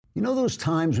You know those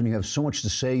times when you have so much to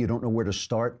say you don't know where to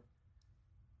start?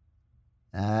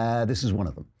 This is one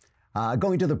of them.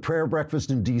 Going to the prayer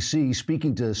breakfast in D.C.,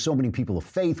 speaking to so many people of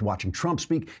faith, watching Trump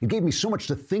speak, it gave me so much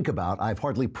to think about, I've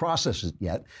hardly processed it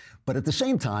yet. But at the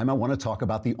same time, I want to talk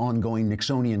about the ongoing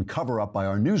Nixonian cover-up by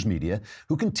our news media,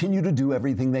 who continue to do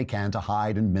everything they can to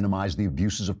hide and minimize the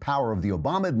abuses of power of the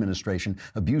Obama administration,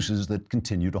 abuses that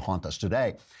continue to haunt us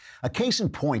today. A case in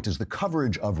point is the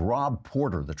coverage of Rob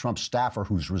Porter, the Trump staffer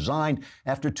who's resigned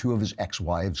after two of his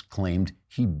ex-wives claimed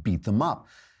he beat them up.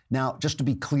 Now, just to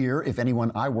be clear, if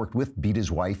anyone I worked with beat his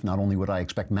wife, not only would I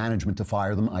expect management to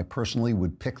fire them, I personally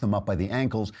would pick them up by the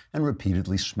ankles and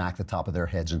repeatedly smack the top of their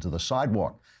heads into the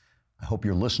sidewalk. I hope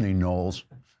you're listening, Knowles.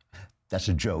 That's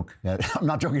a joke. I'm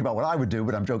not joking about what I would do,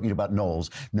 but I'm joking about Knowles.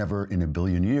 Never in a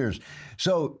billion years.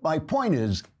 So my point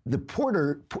is that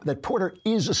Porter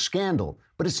is a scandal,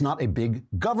 but it's not a big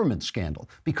government scandal,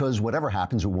 because whatever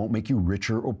happens, it won't make you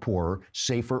richer or poorer,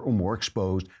 safer or more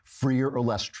exposed, freer or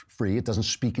less free. It doesn't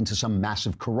speak into some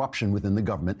massive corruption within the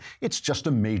government. It's just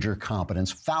a major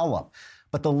competence foul-up.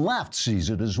 But the left sees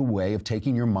it as a way of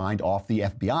taking your mind off the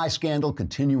FBI scandal,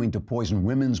 continuing to poison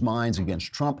women's minds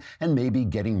against Trump, and maybe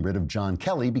getting rid of John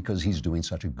Kelly because he's doing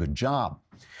such a good job.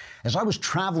 As I was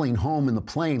traveling home in the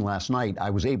plane last night, I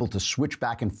was able to switch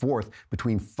back and forth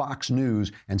between Fox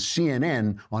News and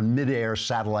CNN on mid-air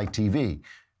satellite TV,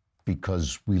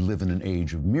 because we live in an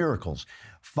age of miracles.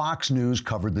 Fox News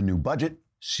covered the new budget.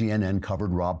 CNN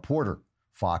covered Rob Porter.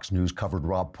 Fox News covered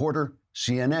Rob Porter.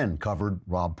 CNN covered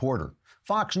Rob Porter.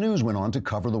 Fox News went on to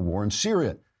cover the war in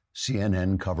Syria.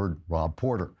 CNN covered Rob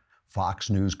Porter.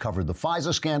 Fox News covered the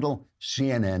FISA scandal.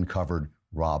 CNN covered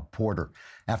Rob Porter.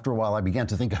 After a while, I began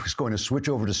to think I was going to switch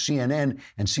over to CNN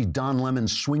and see Don Lemon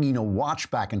swinging a watch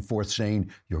back and forth saying,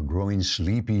 "You're growing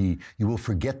sleepy. You will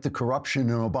forget the corruption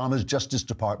in Obama's Justice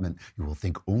Department. You will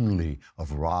think only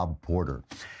of Rob Porter."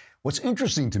 What's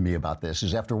interesting to me about this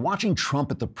is after watching Trump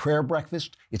at the prayer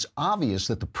breakfast, it's obvious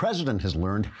that the president has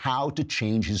learned how to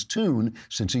change his tune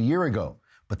since a year ago.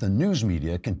 But the news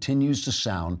media continues to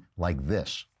sound like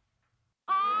this.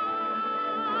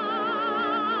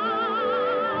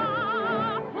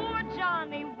 Poor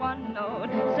Johnny One Note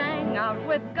sang out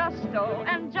with gusto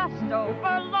and just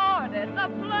overlorded the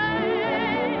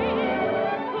play.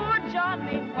 Poor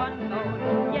Johnny One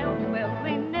Note yelled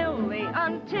willy-nilly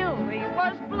until he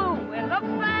was blue in the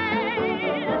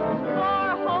face,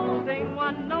 for holding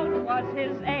one note was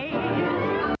his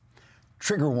age.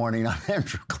 Trigger warning, I'm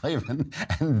Andrew Klavan,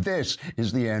 and this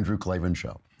is The Andrew Klavan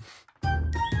Show.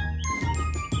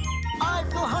 I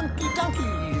feel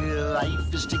hunky-dunky,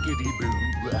 life is tickety-boo.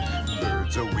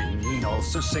 Birds are winging,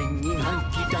 also singing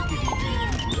hunky-dunky-doo.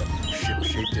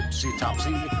 Ship-shaped,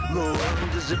 tipsy-topsy, the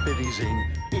world is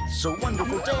zippity-zing. It's a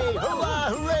wonderful day, hurrah,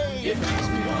 hooray! It makes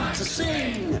me want to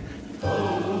sing.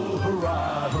 Oh,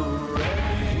 hurrah,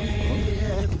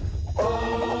 hooray!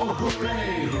 Oh,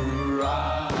 hooray,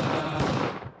 hurrah!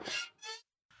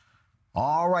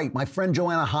 All right, my friend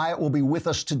Joanna Hyatt will be with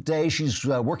us today. She's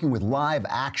working with Live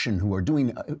Action, who are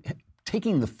doing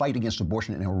taking the fight against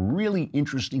abortion in a really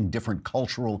interesting, different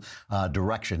cultural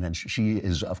direction. And she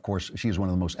is, of course, she is one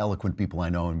of the most eloquent people I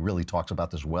know and really talks about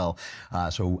this well.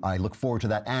 So I look forward to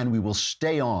that. And we will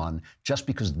stay on just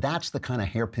because that's the kind of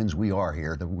hairpins we are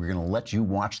here, that we're going to let you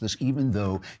watch this even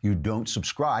though you don't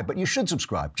subscribe. But you should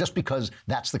subscribe. Just because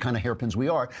that's the kind of hairpins we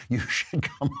are, you should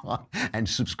come on and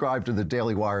subscribe to the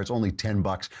Daily Wire. It's only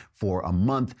 $10 for a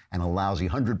month, and a lousy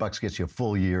 $100 gets you a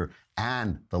full year.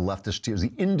 And the Leftist Tears,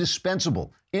 the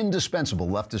indispensable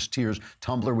Leftist Tears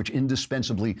tumbler, which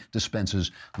indispensably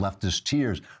dispenses Leftist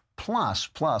Tears. Plus,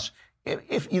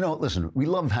 if you know, listen, we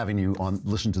love having you on,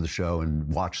 listen to the show and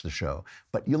watch the show,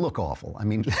 but you look awful. I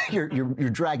mean, you're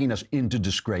dragging us into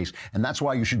disgrace, and that's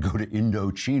why you should go to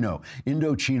Indochino.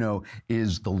 Indochino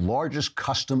is the largest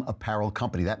custom apparel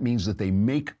company. That means that they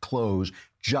make clothes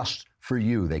just for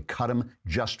you. They cut them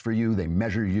just for you. They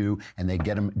measure you, and they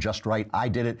get them just right. I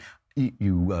did it.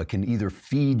 You can either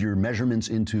feed your measurements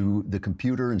into the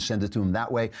computer and send it to them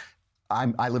that way.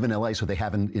 I live in LA, so they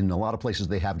have in a lot of places,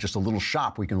 they have just a little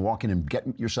shop where you can walk in and get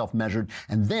yourself measured.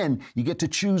 And then you get to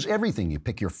choose everything. You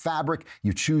pick your fabric,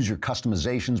 you choose your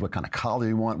customizations, what kind of collar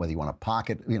you want, whether you want a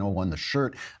pocket, on the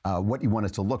shirt, what you want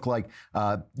it to look like.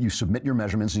 You submit your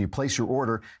measurements and you place your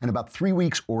order. And about 3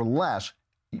 weeks or less,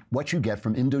 what you get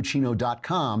from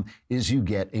Indochino.com is you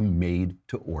get a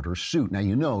made-to-order suit. Now,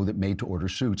 you know that made-to-order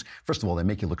suits, first of all, they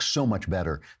make you look so much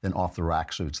better than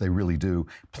off-the-rack suits. They really do.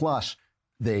 Plus,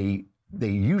 they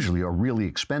usually are really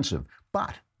expensive,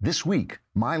 but This week,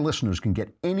 my listeners can get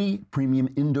any premium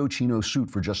Indochino suit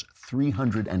for just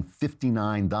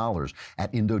 $359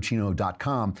 at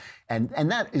Indochino.com. And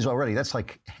that is already, that's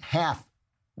like half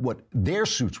what their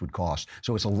suits would cost.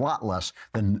 So it's a lot less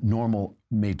than normal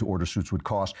made-to-order suits would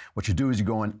cost. What you do is you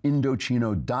go on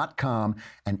Indochino.com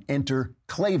and enter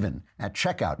Klavan at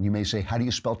checkout. And you may say, how do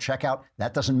you spell checkout?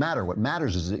 That doesn't matter. What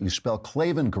matters is that you spell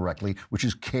Klavan correctly, which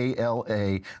is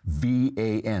Klavan.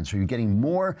 So you're getting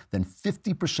more than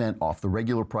 50% off the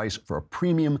regular price for a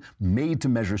premium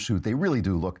made-to-measure suit. They really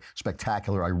do look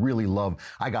spectacular. I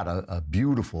got a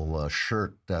beautiful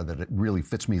shirt that it really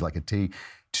fits me like a T.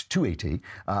 To a T.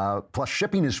 Plus,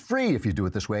 shipping is free if you do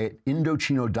it this way at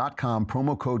Indochino.com,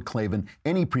 promo code Klavan,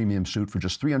 any premium suit for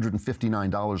just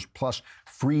 $359 plus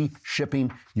free shipping.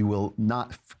 You will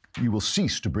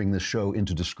cease to bring this show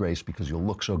into disgrace because you'll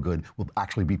look so good. We'll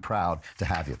actually be proud to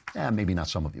have you. Maybe not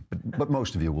some of you, but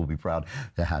most of you will be proud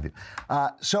to have you.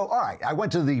 So, all right, I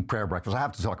went to the prayer breakfast. I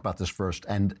have to talk about this first.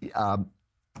 And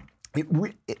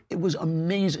it was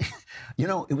amazing. You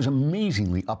know, it was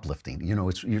amazingly uplifting. You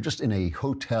know, you're just in a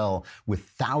hotel with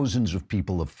thousands of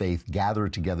people of faith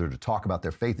gathered together to talk about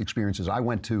their faith experiences.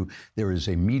 There is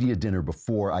a media dinner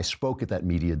before. I spoke at that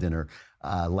media dinner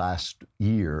last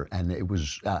year, and it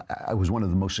was one of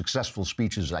the most successful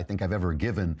speeches I think I've ever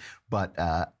given. But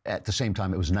at the same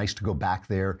time, it was nice to go back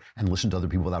there and listen to other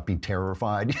people without being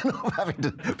terrified, you know, having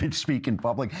to speak in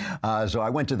public. So I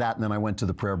went to that, and then I went to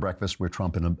the prayer breakfast where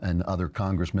Trump and other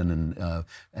congressmen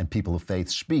and people of faith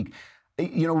speak.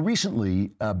 You know,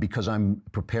 recently, because I'm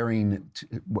preparing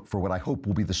for what I hope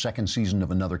will be the second season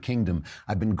of Another Kingdom,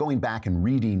 I've been going back and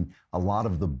reading a lot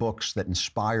of the books that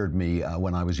inspired me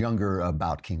when I was younger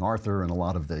about King Arthur and a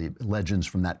lot of the legends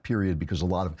from that period, because a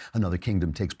lot of Another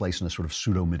Kingdom takes place in a sort of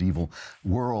pseudo-medieval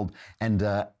world. And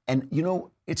you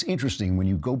know, it's interesting when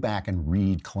you go back and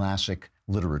read classic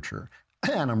literature,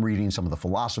 and I'm reading some of the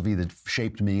philosophy that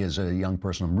shaped me as a young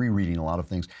person. I'm rereading a lot of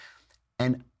things.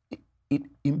 And it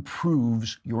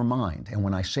improves your mind. And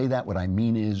when I say that, what I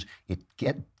mean is it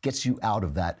gets you out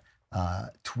of that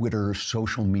Twitter,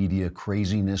 social media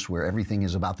craziness where everything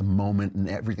is about the moment and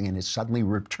everything, and it suddenly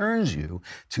returns you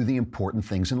to the important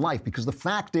things in life. Because the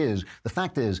fact is,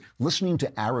 listening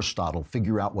to Aristotle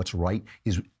figure out what's right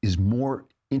is more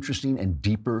interesting and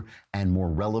deeper and more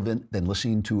relevant than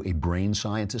listening to a brain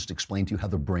scientist explain to you how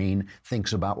the brain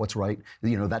thinks about what's right.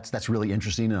 You know, that's really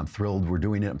interesting, and I'm thrilled we're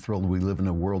doing it. I'm thrilled we live in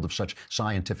a world of such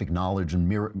scientific knowledge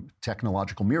and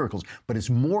technological miracles. But it's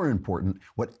more important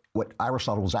what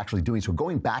Aristotle was actually doing. So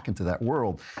going back into that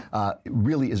world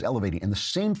really is elevating. And the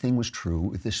same thing was true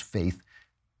with this faith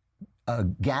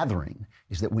gathering,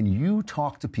 is that when you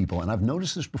talk to people, and I've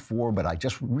noticed this before, but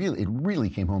it really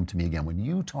came home to me again. When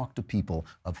you talk to people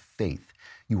of faith,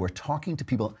 you are talking to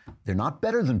people, they're not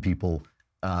better than people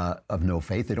of no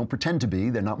faith. They don't pretend to be.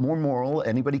 They're not more moral.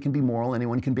 Anybody can be moral.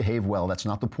 Anyone can behave well. That's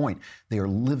not the point. They are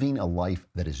living a life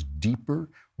that is deeper,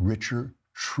 richer,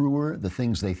 truer. The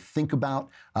things they think about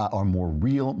are more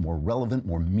real, more relevant,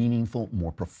 more meaningful,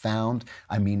 more profound.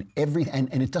 I mean,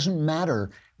 and it doesn't matter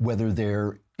whether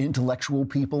they're intellectual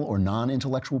people or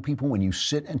non-intellectual people. When you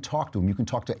sit and talk to them, you can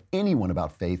talk to anyone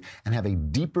about faith and have a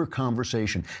deeper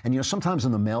conversation. And, you know, sometimes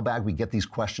in the mailbag, we get these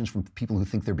questions from people who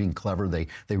think they're being clever. They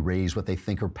raise what they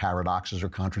think are paradoxes or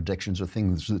contradictions or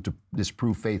things that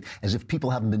disprove faith, as if people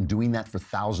haven't been doing that for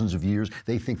thousands of years.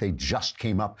 They think they just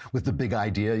came up with the big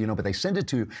idea, you know, but they send it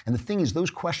to you. And the thing is, those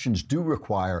questions do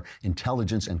require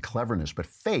intelligence and cleverness, but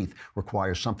faith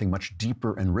requires something much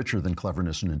deeper and richer than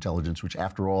cleverness and intelligence, which,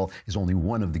 after all, is only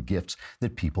one of the gifts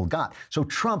that people got. So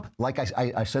Trump, like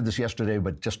I said this yesterday,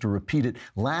 but just to repeat it,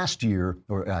 last year,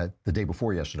 or the day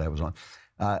before yesterday I was on,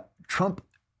 Trump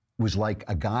was like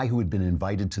a guy who had been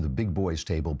invited to the big boys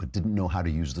table but didn't know how to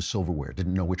use the silverware,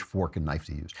 didn't know which fork and knife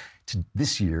to use.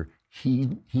 This year,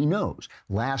 he knows.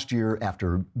 Last year,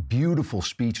 after beautiful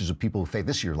speeches of people of faith,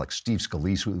 this year, like Steve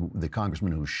Scalise, the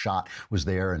congressman who was shot, was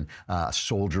there, and a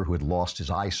soldier who had lost his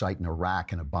eyesight in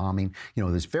Iraq in a bombing. You know,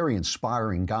 there's very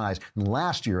inspiring guys. And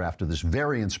last year, after this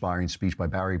very inspiring speech by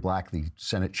Barry Black, the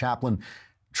Senate chaplain,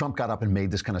 Trump got up and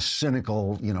made this kind of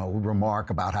cynical, you know, remark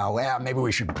about how, maybe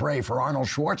we should pray for Arnold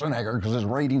Schwarzenegger because his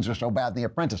ratings are so bad in The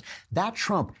Apprentice. That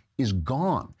Trump is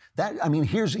gone.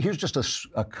 Here's just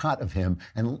a cut of him,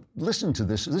 and listen to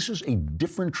this. This is a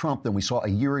different Trump than we saw a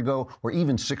year ago or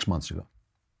even 6 months ago.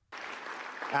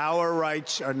 Our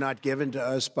rights are not given to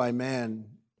us by man.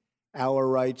 Our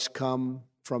rights come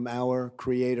from our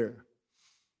Creator.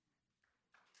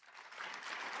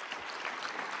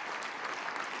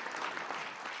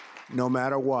 No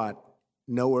matter what,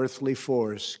 no earthly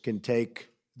force can take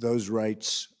those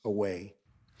rights away.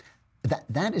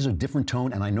 That is a different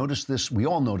tone, and I noticed this. We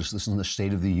all noticed this in the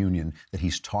State of the Union, that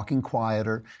he's talking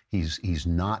quieter. He's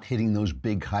not hitting those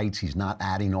big heights. He's not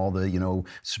adding all the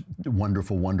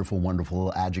wonderful, wonderful,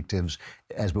 wonderful adjectives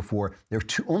as before. There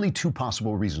are only two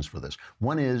possible reasons for this.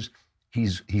 One is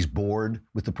he's bored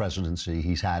with the presidency.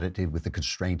 He's had it with the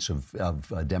constraints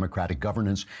of democratic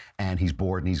governance, and he's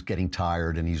bored and he's getting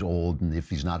tired and he's old. And if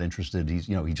he's not interested,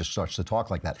 he just starts to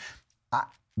talk like that.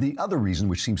 The other reason,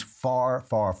 which seems far,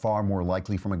 far, far more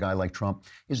likely from a guy like Trump,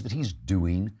 is that he's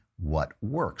doing what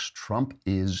works. Trump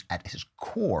is, at his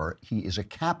core, he is a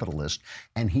capitalist,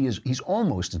 and he's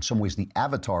almost, in some ways, the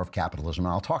avatar of capitalism.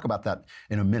 And I'll talk about that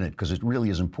in a minute, because it really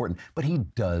is important. But he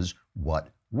does what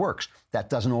works.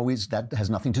 That has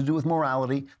nothing to do with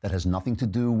morality. That has nothing to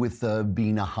do with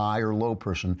being a high or low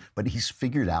person. But he's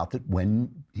figured out that when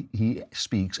he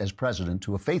speaks as president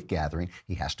to a faith gathering,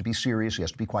 he has to be serious, he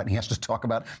has to be quiet, and he has to talk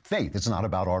about faith. It's not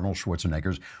about Arnold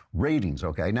Schwarzenegger's ratings,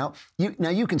 okay? Now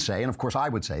you can say, and of course I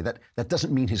would say, that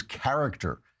doesn't mean his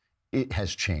character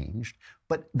has changed,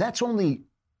 but that's only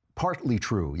partly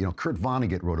true. Kurt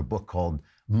Vonnegut wrote a book called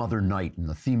Mother Night, and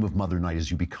the theme of Mother Night is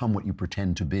you become what you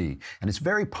pretend to be. And it's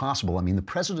very possible. I mean, the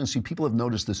presidency, people have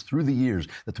noticed this through the years,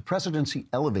 that the presidency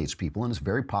elevates people, and it's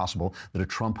very possible that a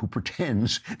Trump who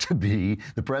pretends to be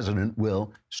the president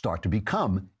will start to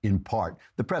become, in part,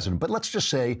 the president. But let's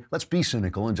be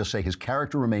cynical and just say his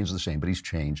character remains the same, but he's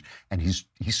changed, and he's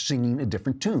singing a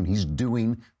different tune. He's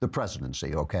doing the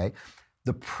presidency, okay?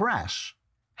 The press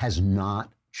has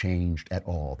not changed at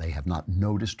all. They have not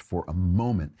noticed for a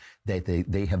moment that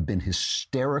they have been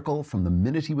hysterical from the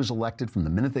minute he was elected, from the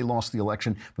minute they lost the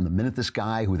election, from the minute this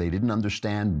guy who they didn't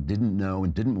understand, didn't know,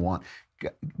 and didn't want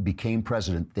became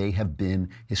president. They have been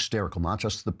hysterical, not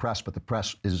just the press, but the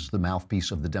press is the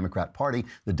mouthpiece of the Democrat Party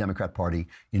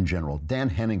in general. Dan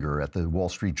Henninger at the Wall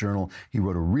Street Journal, he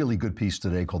wrote a really good piece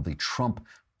today called The Trump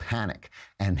Panic.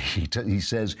 And he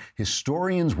says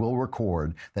historians will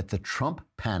record that the Trump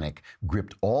panic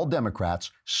gripped all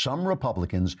Democrats, some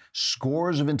Republicans,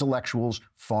 scores of intellectuals,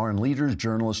 foreign leaders,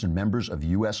 journalists, and members of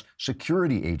U.S.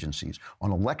 security agencies.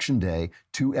 On Election Day,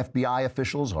 2 FBI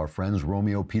officials, our friends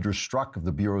Romeo Peter Strzok of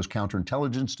the Bureau's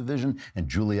Counterintelligence Division and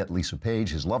Juliet Lisa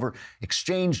Page, his lover,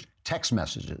 exchanged text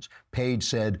messages. Page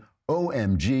said,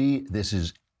 "OMG, this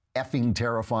is effing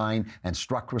terrifying," and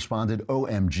Strzok responded,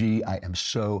 "OMG, I am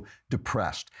so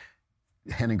depressed."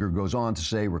 Henninger goes on to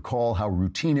say, "Recall how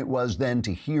routine it was then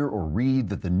to hear or read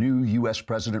that the new U.S.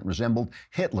 president resembled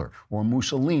Hitler or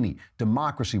Mussolini.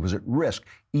 Democracy was at risk,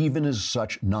 even as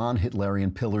such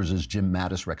non-Hitlerian pillars as Jim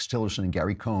Mattis, Rex Tillerson, and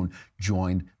Gary Cohn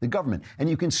joined the government." And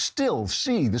you can still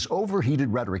see this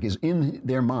overheated rhetoric is in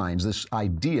their minds. This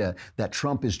idea that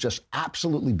Trump is just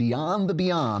absolutely beyond the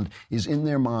beyond is in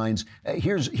their minds.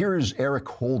 Here's Eric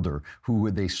Holder, who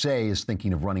they say is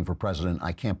thinking of running for president.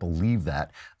 I can't believe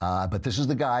that. But this is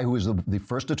the guy who is the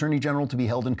first attorney general to be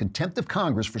held in contempt of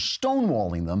Congress for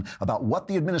stonewalling them about what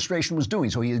the administration was doing.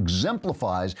 So he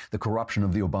exemplifies the corruption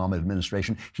of the Obama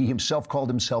administration. He himself called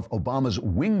himself Obama's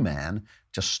wingman.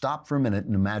 Just stop for a minute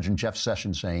and imagine Jeff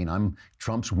Sessions saying, "I'm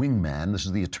Trump's wingman." This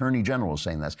is the attorney general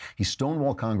saying this. He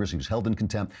stonewalled Congress. He was held in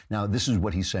contempt. Now, this is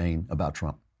what he's saying about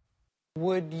Trump.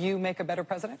 Would you make a better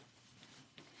president?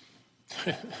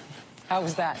 How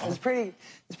was that? It's pretty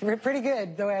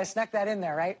good, the way I snuck that in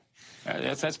there, right?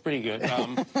 That's pretty good.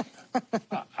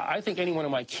 I think any one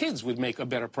of my kids would make a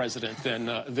better president than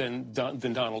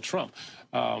Donald Trump.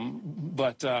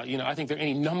 I think there are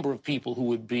any number of people who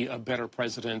would be a better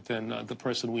president than the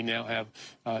person we now have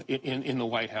in the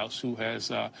White House, who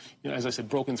has, as I said,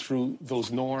 broken through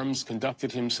those norms,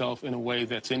 conducted himself in a way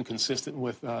that's inconsistent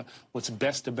with what's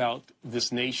best about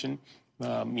this nation.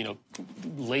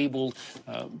 Labeled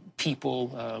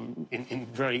people in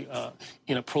very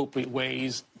inappropriate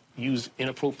ways, use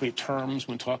inappropriate terms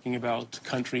when talking about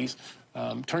countries,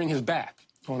 turning his back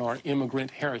on our immigrant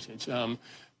heritage. There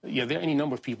are any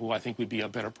number of people who I think would be a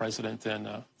better president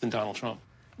than Donald Trump.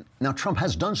 Now, Trump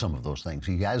has done some of those things.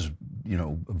 He has,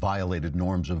 violated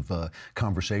norms of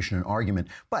conversation and argument,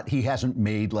 but he hasn't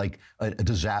made like a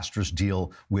disastrous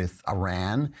deal with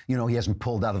Iran. He hasn't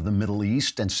pulled out of the Middle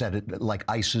East and set it like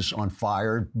ISIS on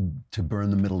fire to burn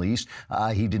the Middle East.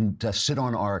 He didn't sit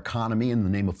on our economy in the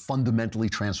name of fundamentally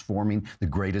transforming the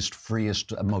greatest,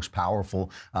 freest, most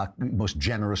powerful, most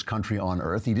generous country on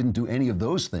earth. He didn't do any of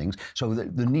those things. So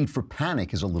the need for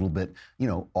panic is a little bit,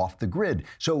 off the grid.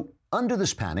 So under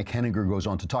this panic, Henninger goes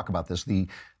on to talk about this, the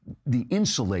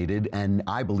insulated and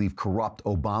I believe corrupt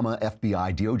Obama,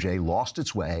 FBI, DOJ lost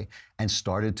its way and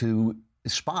started to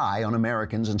spy on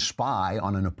Americans and spy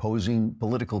on an opposing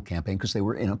political campaign because they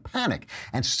were in a panic.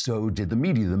 And so did the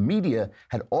media. The media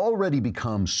had already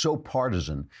become so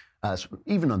partisan,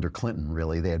 even under Clinton,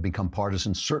 really. They had become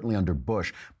partisan, certainly under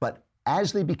Bush. But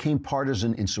as they became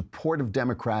partisan in support of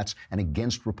Democrats and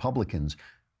against Republicans,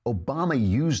 Obama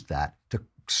used that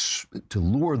to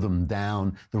lure them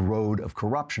down the road of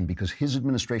corruption because his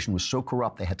administration was so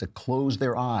corrupt they had to close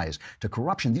their eyes to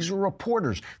corruption. These are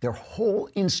reporters. Their whole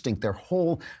instinct, their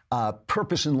whole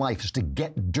purpose in life is to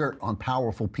get dirt on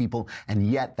powerful people, and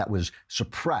yet that was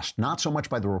suppressed, not so much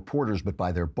by the reporters, but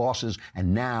by their bosses,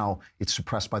 and now it's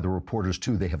suppressed by the reporters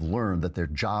too. They have learned that their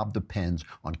job depends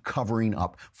on covering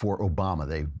up for Obama.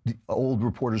 The old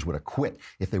reporters would have quit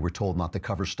if they were told not to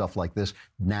cover stuff like this.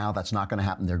 Now that's not going to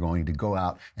happen. They're going to go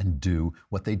out and do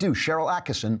what they do. Sharyl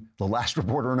Attkisson, the last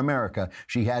reporter in America,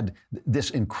 she had this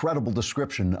incredible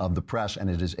description of the press, and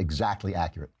it is exactly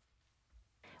accurate.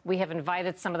 We have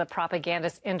invited some of the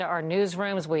propagandists into our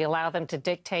newsrooms. We allow them to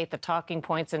dictate the talking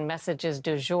points and messages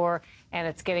du jour, and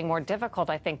it's getting more difficult,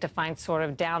 I think, to find sort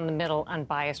of down-the-middle,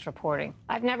 unbiased reporting.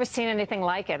 I've never seen anything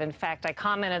like it. In fact, I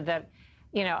commented that,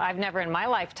 you know, I've never in my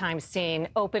lifetime seen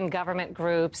open government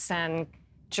groups and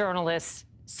journalists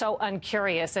so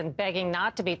uncurious and begging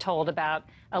not to be told about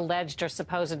alleged or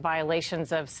supposed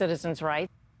violations of citizens' rights.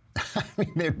 I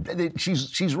mean,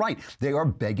 she's right. They are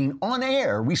begging on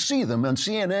air. We see them on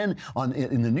CNN,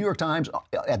 in the New York Times,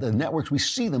 at the networks. We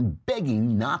see them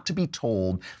begging not to be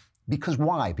told. Because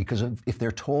why? Because if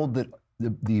they're told that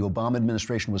the Obama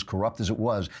administration was corrupt as it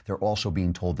was, they're also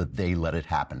being told that they let it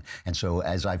happen. And so,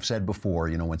 as I've said before,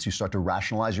 you know, once you start to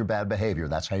rationalize your bad behavior,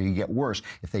 that's how you get worse.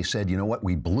 If they said, you know what,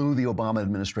 we blew the Obama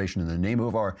administration in the name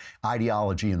of our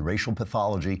ideology and racial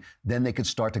pathology, then they could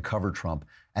start to cover Trump,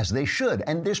 as they should.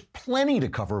 And there's plenty to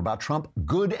cover about Trump,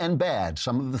 good and bad.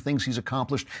 Some of the things he's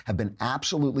accomplished have been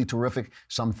absolutely terrific.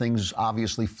 Some things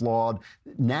obviously flawed.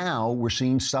 Now we're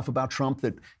seeing stuff about Trump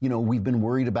that, you know, we've been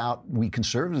worried about, we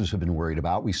conservatives have been worried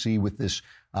about. We see with this,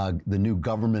 the new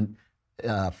government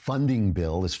funding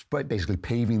bill, it's basically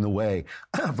paving the way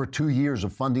for 2 years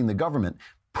of funding the government,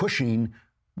 pushing,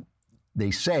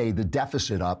 they say, the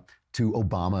deficit up to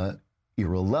Obama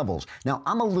era levels. Now,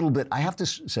 I have to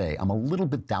say, I'm a little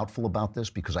bit doubtful about this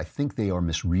because I think they are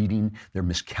misreading, they're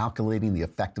miscalculating the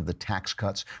effect of the tax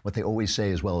cuts. What they always say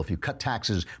is, well, if you cut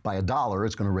taxes by $1,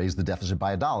 it's going to raise the deficit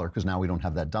by $1 because now we don't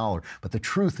have that dollar. But the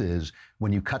truth is,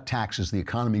 when you cut taxes, the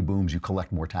economy booms, you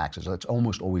collect more taxes. That's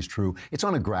almost always true. It's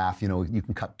on a graph, you know, you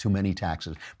can cut too many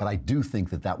taxes. But I do think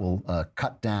that will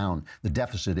cut down the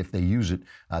deficit if they use it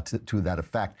to that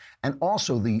effect. And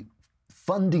also the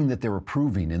funding that they're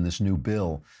approving in this new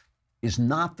bill is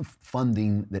not the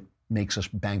funding that makes us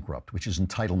bankrupt, which is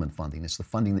entitlement funding. It's the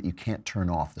funding that you can't turn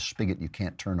off, the spigot you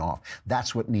can't turn off.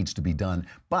 That's what needs to be done.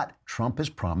 But Trump has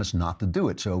promised not to do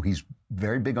it. So he's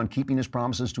very big on keeping his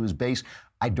promises to his base.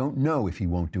 I don't know if he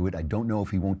won't do it. I don't know if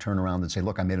he won't turn around and say,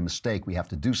 look, I made a mistake. We have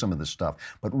to do some of this stuff.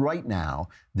 But right now,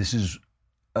 this is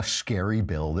a scary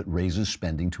bill that raises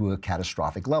spending to a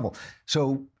catastrophic level.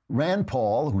 So Rand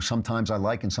Paul, who sometimes I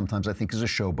like and sometimes I think is a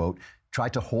showboat,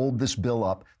 tried to hold this bill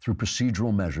up through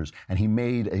procedural measures. And he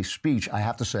made a speech, I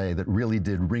have to say, that really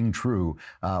did ring true,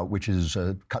 which is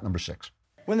cut number 6.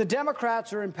 When the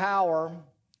Democrats are in power,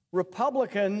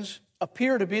 Republicans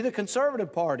appear to be the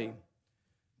conservative party.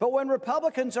 But when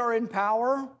Republicans are in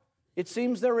power, it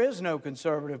seems there is no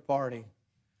conservative party.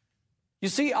 You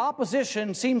see,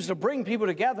 opposition seems to bring people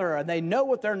together and they know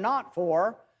what they're not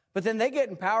for. But then they get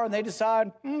in power and they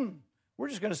decide, we're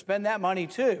just going to spend that money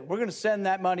too. We're going to send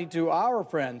that money to our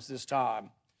friends this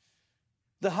time.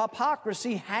 The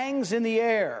hypocrisy hangs in the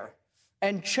air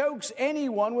and chokes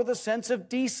anyone with a sense of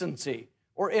decency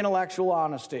or intellectual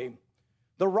honesty.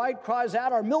 The right cries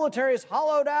out, our military is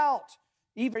hollowed out.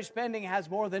 Even spending has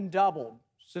more than doubled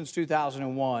since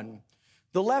 2001.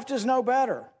 The left is no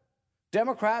better.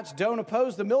 Democrats don't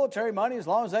oppose the military money as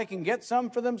long as they can get some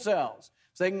for themselves.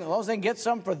 As long as they can get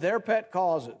some for their pet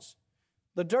causes.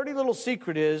 The dirty little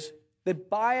secret is that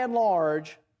by and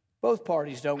large, both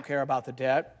parties don't care about the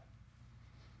debt.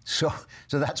 So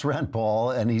that's Rand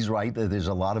Paul, and he's right. There's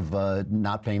a lot of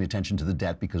not paying attention to the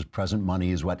debt because present money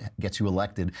is what gets you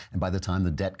elected. And by the time the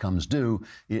debt comes due,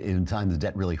 in time the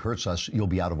debt really hurts us, you'll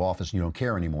be out of office and you don't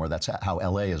care anymore. That's how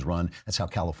L.A. is run. That's how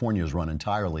California is run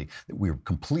entirely. We're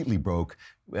completely broke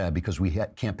because we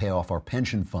can't pay off our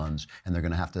pension funds, and they're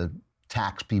going to have to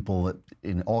tax people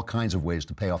in all kinds of ways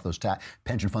to pay off those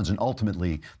pension funds. And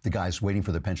ultimately, the guys waiting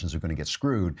for their pensions are going to get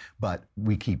screwed. But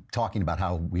we keep talking about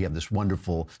how we have this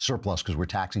wonderful surplus because we're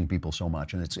taxing people so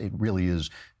much. And it really is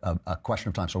a question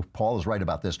of time. So Paul is right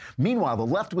about this. Meanwhile, the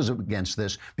left was against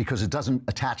this because it doesn't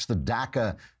attach the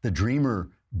DACA, the Dreamer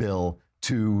bill,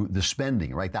 to the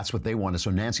spending, right? That's what they wanted. So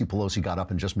Nancy Pelosi got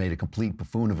up and just made a complete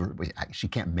buffoon of her. She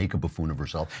can't make a buffoon of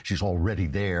herself. She's already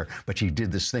there. But she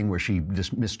did this thing where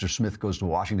this Mr. Smith goes to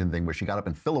Washington thing where she got up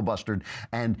and filibustered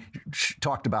and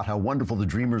talked about how wonderful the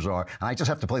Dreamers are. And I just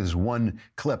have to play this one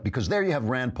clip because there you have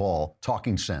Rand Paul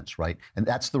talking sense, right? And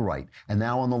that's the right. And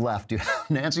now on the left, you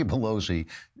have Nancy Pelosi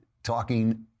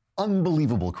talking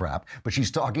unbelievable crap, but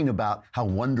she's talking about how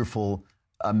wonderful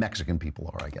Mexican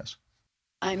people are, I guess.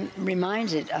 I'm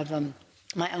reminded of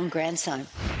my own grandson.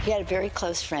 He had a very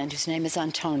close friend whose name is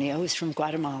Antonio, who's from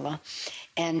Guatemala,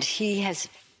 and he has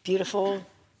beautiful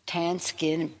tan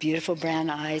skin, beautiful brown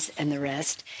eyes, and the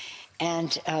rest.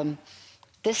 And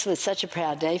this was such a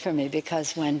proud day for me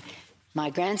because when my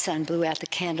grandson blew out the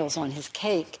candles on his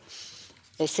cake,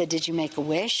 they said, "Did you make a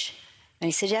wish?" And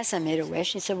he said, "Yes, I made a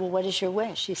wish." He said, "Well, what is your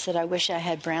wish?" He said, "I wish I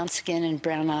had brown skin and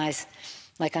brown eyes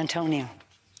like Antonio."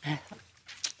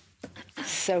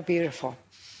 So beautiful.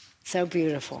 So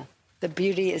beautiful. The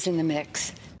beauty is in the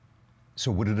mix.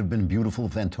 So would it have been beautiful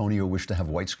if Antonio wished to have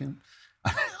white skin?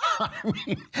 I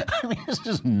mean, it's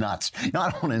just nuts. I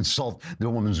don't want to insult the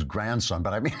woman's grandson,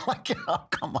 but I mean,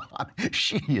 come on.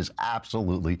 She is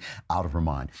absolutely out of her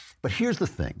mind. But here's the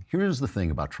thing. Here's the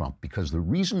thing about Trump, because the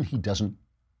reason he doesn't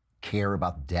care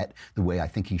about debt the way I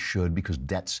think he should, because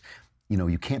debt's,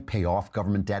 you can't pay off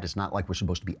government debt. It's not like we're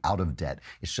supposed to be out of debt.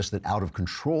 It's just that out of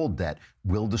control debt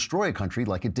will destroy a country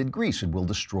like it did Greece. It will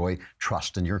destroy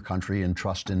trust in your country and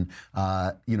trust in,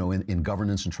 in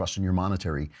governance and trust in your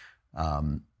monetary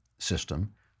system.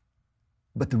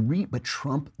 But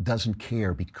Trump doesn't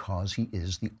care because he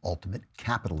is the ultimate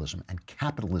capitalism. And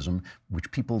capitalism,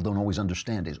 which people don't always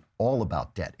understand, is all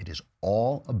about debt. It is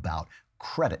all about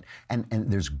credit. And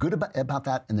there's good about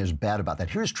that and there's bad about that.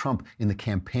 Here's Trump in the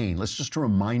campaign. Let's just to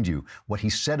remind you what he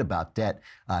said about debt.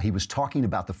 He was talking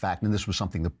about the fact, and this was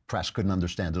something the press couldn't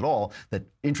understand at all, that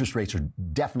interest rates are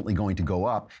definitely going to go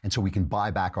up, and so we can buy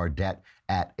back our debt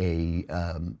at a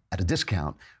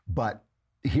discount. But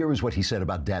here is what he said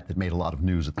about debt that made a lot of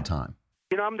news at the time.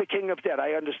 I'm the king of debt.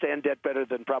 I understand debt better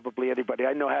than probably anybody.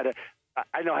 I know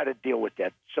how to deal with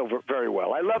debt so very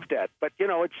well. I love debt, but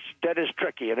debt is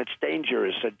tricky and it's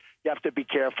dangerous, and you have to be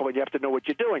careful and you have to know what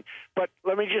you're doing. But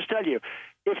let me just tell you,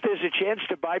 if there's a chance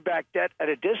to buy back debt at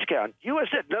a discount, U.S.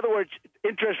 debt, in other words,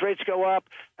 interest rates go up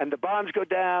and the bonds go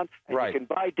down, and you can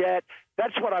buy debt.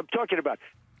 That's what I'm talking about.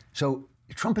 So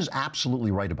Trump is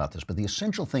absolutely right about this, but the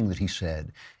essential thing that he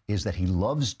said is that he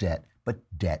loves debt, but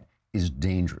debt is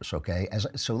dangerous, okay?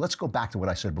 So let's go back to what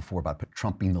I said before about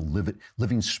Trump being the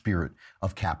living spirit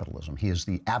of capitalism. He is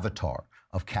the avatar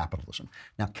of capitalism.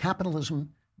 Now,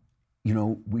 capitalism,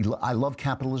 I love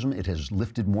capitalism. It has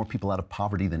lifted more people out of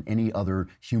poverty than any other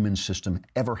human system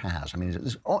ever has. I mean,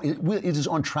 it is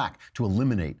on track to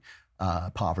eliminate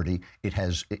poverty. It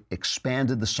has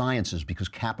expanded the sciences because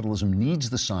capitalism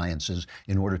needs the sciences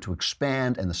in order to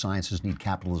expand, and the sciences need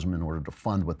capitalism in order to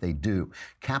fund what they do.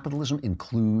 Capitalism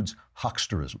includes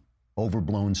hucksterism,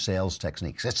 overblown sales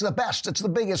techniques. It's the best, it's the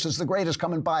biggest, it's the greatest,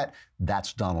 come and buy it.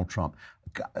 That's Donald Trump.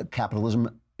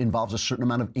 Capitalism involves a certain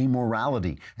amount of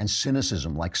amorality and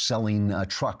cynicism, like selling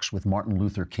trucks with Martin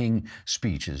Luther King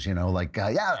speeches,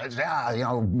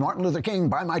 Martin Luther King,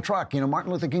 buy my truck.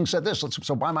 Martin Luther King said this,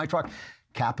 so buy my truck.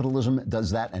 Capitalism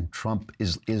does that, and Trump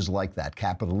is like that.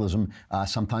 Capitalism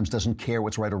sometimes doesn't care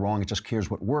what's right or wrong. It just cares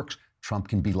what works. Trump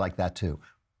can be like that too.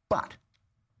 But,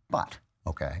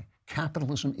 okay,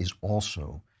 capitalism is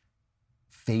also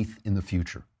faith in the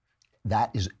future.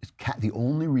 That is the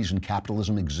only reason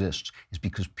capitalism exists is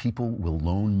because people will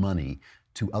loan money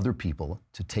to other people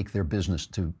to take their business,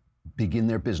 to begin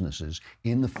their businesses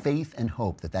in the faith and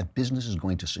hope that that business is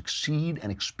going to succeed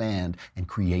and expand and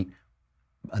create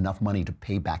enough money to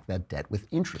pay back that debt with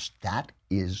interest. That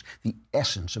is the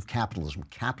essence of capitalism.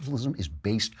 Capitalism is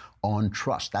based on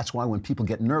trust. That's why when people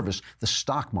get nervous, the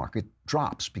stock market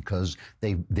drops, because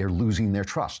they're losing their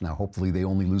trust. Now, hopefully they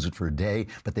only lose it for a day,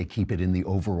 but they keep it in the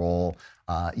overall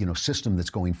system that's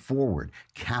going forward.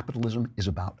 Capitalism is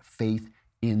about faith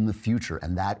in the future.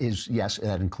 And that is, yes,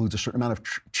 that includes a certain amount of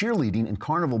cheerleading and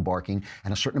carnival barking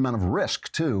and a certain amount of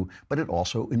risk too, but it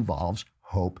also involves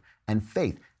hope and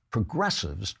faith.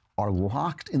 Progressives are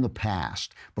locked in the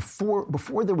past. Before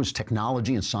there was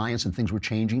technology and science and things were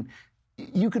changing,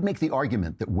 you could make the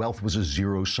argument that wealth was a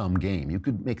zero-sum game. You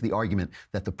could make the argument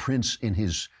that the prince in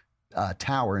his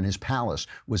tower in his palace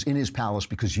was in his palace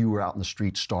because you were out in the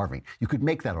street starving. You could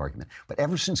make that argument. But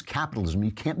ever since capitalism,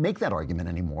 you can't make that argument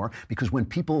anymore, because when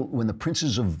the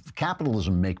princes of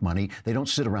capitalism make money, they don't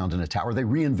sit around in a tower. They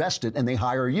reinvest it, and they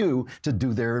hire you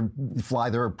to fly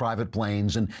their private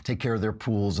planes and take care of their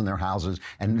pools and their houses.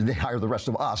 And they hire the rest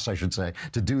of us, I should say,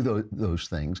 to do those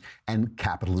things. And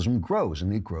capitalism grows,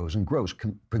 and it grows and grows.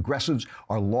 Progressives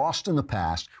are lost in the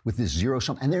past with this zero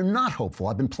sum, and they're not hopeful.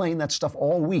 I've been playing that stuff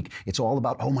all week. It's all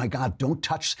about, oh my God, don't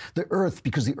touch the earth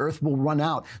because the earth will run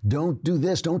out. Don't do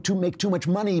this. Don't make too much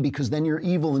money because then you're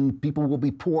evil and people will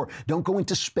be poor. Don't go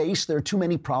into space. There are too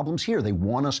many problems here. They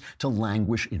want us to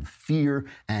languish in fear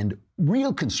and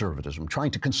real conservatism, trying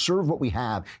to conserve what we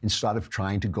have instead of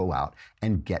trying to go out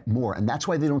and get more. And that's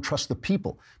why they don't trust the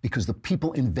people, because the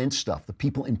people invent stuff. The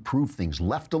people improve things.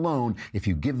 Left alone, if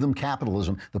you give them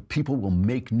capitalism, the people will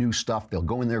make new stuff. They'll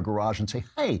go in their garage and say,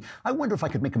 hey, I wonder if I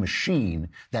could make a machine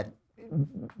that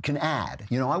can add.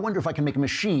 I wonder if I can make a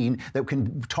machine that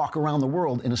can talk around the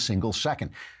world in a single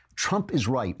second. Trump is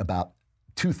right about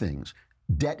two things.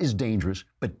 Debt is dangerous,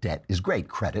 but debt is great.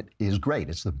 Credit is great.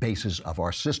 It's the basis of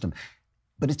our system.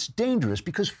 But it's dangerous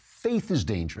because faith is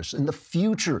dangerous, and the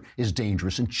future is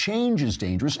dangerous, and change is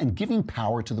dangerous, and giving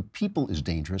power to the people is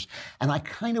dangerous. And I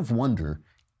kind of wonder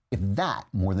if that,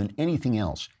 more than anything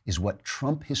else, is what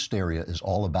Trump hysteria is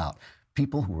all about.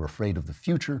 People who are afraid of the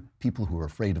future, people who are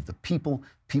afraid of the people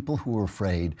who are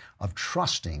afraid of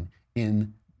trusting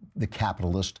in the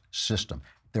capitalist system.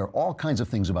 There are all kinds of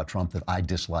things about Trump that I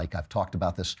dislike. I've talked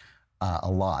about this a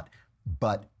lot.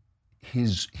 But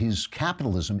his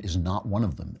capitalism is not one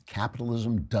of them.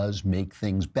 Capitalism does make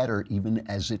things better, even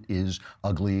as it is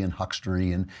ugly and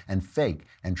huckstery and fake.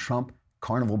 And Trump,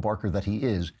 carnival barker that he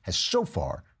is, has so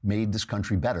far made this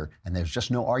country better. And there's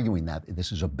just no arguing that.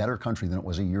 This is a better country than it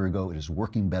was a year ago. It is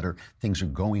working better. Things are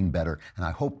going better. And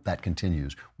I hope that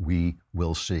continues. We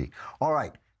will see. All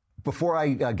right. Before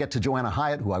I get to Joanna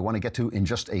Hyatt, who I want to get to in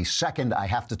just a second, I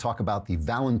have to talk about the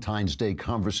Valentine's Day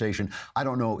conversation. I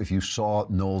don't know if you saw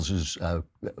Knowles'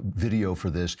 video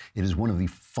for this. It is one of the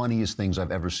funniest things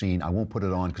I've ever seen. I won't put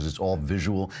it on because it's all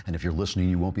visual, and if you're listening,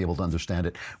 you won't be able to understand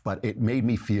it. But it made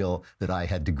me feel that I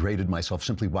had degraded myself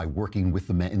simply by working with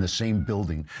the man in the same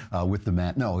building with the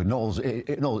man. No, Knowles,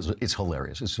 it's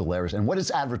hilarious. It's hilarious. And what it's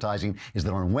advertising is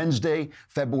that on Wednesday,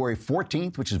 February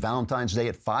 14th, which is Valentine's Day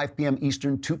at 5 p.m.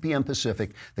 Eastern, 2 p.m.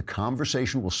 Pacific, the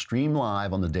conversation will stream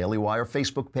live on the Daily Wire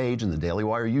Facebook page and the Daily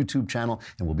Wire YouTube channel,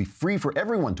 and will be free for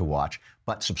everyone to watch.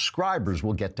 But subscribers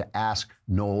will get to ask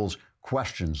Knowles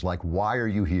questions like, why are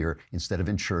you here instead of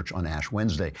in church on Ash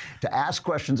Wednesday? To ask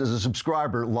questions as a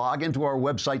subscriber, log into our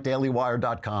website,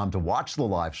 dailywire.com, to watch the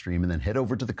live stream, and then head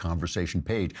over to the conversation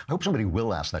page. I hope somebody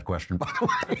will ask that question, by the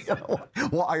way.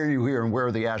 Why are you here and where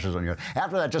are the ashes on your head?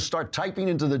 After that, just start typing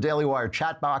into the Daily Wire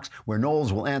chat box, where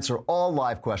Knowles will answer all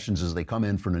live questions as they come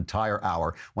in for an entire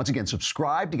hour. Once again,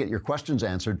 subscribe to get your questions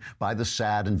answered by the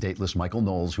sad and dateless Michael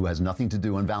Knowles, who has nothing to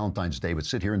do on Valentine's Day but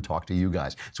sit here and talk to you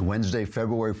guys. It's Wednesday,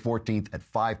 February 14th at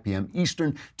 5 p.m.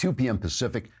 Eastern, 2 p.m.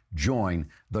 Pacific. Join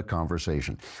the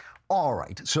conversation. All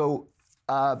right. So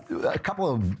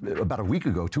about a week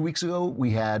ago, 2 weeks ago,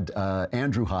 we had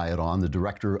Andrew Hyatt on, the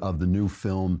director of the new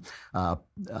film, Paul,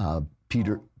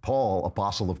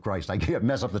 Apostle of Christ. I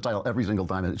mess up the title every single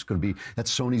time. It's going to be,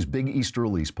 that's Sony's big Easter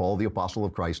release, Paul, the Apostle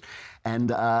of Christ.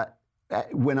 And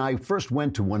when I first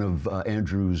went to one of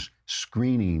Andrew's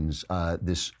screenings,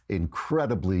 this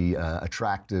incredibly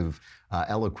attractive,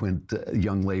 eloquent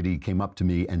young lady came up to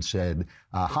me and said,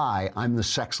 hi, I'm the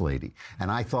sex lady. And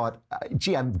I thought,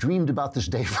 gee, I've dreamed about this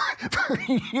day for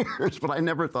years, but I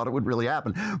never thought it would really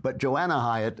happen. But Joanna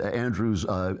Hyatt, Andrew's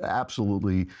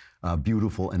absolutely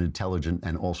beautiful and intelligent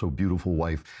and also beautiful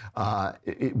wife,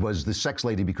 it was the sex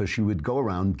lady because she would go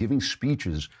around giving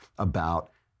speeches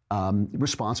about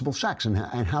responsible sex and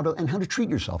how to treat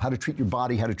yourself, how to treat your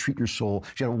body, how to treat your soul.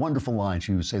 She had a wonderful line.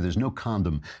 She would say, "There's no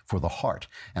condom for the heart,"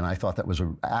 and I thought that was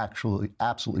an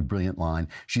absolutely brilliant line.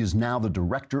 She is now the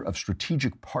director of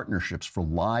strategic partnerships for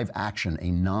Live Action,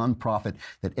 a nonprofit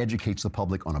that educates the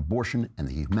public on abortion and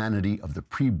the humanity of the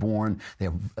preborn. They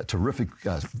have terrific,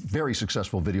 very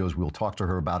successful videos. We'll talk to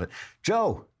her about it.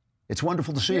 Joe, it's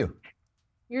wonderful to see you.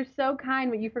 You're so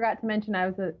kind, but you forgot to mention I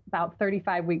was about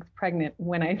 35 weeks pregnant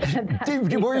when I said that.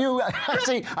 Were you?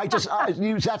 See,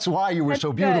 that's why you were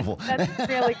so beautiful. That's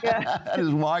really good. That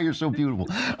is why you're so beautiful.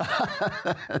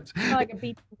 I'm like a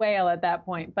beach whale at that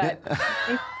point, but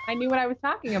I knew what I was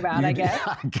talking about, I guess.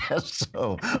 I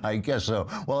guess so.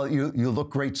 Well, you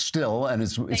look great still, and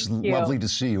it's lovely to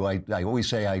see you. I always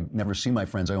say I never see my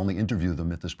friends. I only interview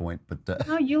them at this point. But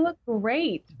no, you look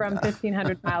great from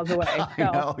 1,500 miles away. So.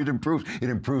 I know, it improves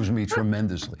improves me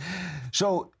tremendously.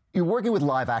 So you're working with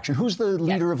Live Action. Who's the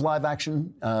leader of Live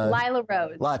Action? Lila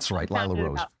Rose. That's right, Lila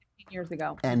Rose. About 15 years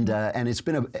ago. And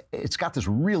it's got this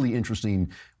really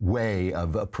interesting way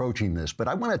of approaching this. But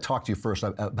I want to talk to you first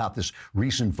about this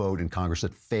recent vote in Congress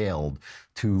that failed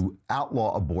to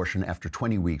outlaw abortion after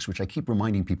 20 weeks, which I keep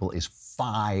reminding people is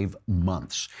 5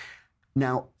 months.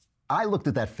 Now, I looked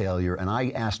at that failure and I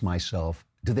asked myself,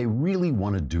 do they really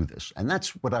want to do this? And that's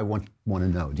what I want to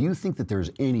know. Do you think that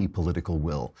there's any political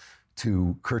will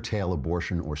to curtail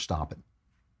abortion or stop it?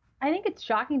 I think it's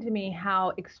shocking to me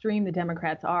how extreme the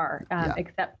Democrats are,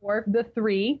 except for the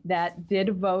 3 that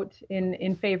did vote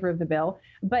in favor of the bill.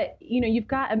 But, you know, you've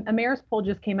got a mayor's poll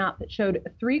just came out that showed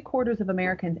 3/4 of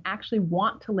Americans actually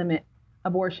want to limit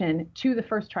abortion to the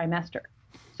first trimester.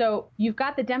 So you've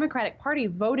got the Democratic Party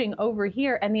voting over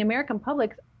here and the American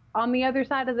public's on the other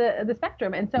side of the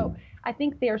spectrum. And so I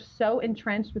think they are so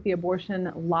entrenched with the abortion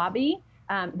lobby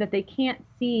that they can't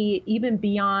see even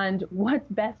beyond what's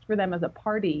best for them as a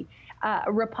party.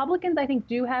 Republicans, I think,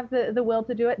 do have the will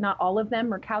to do it. Not all of them.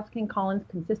 Murkowski and Collins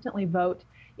consistently vote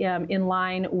in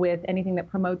line with anything that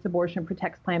promotes abortion,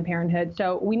 protects Planned Parenthood.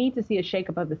 So we need to see a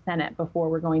shakeup of the Senate before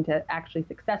we're going to actually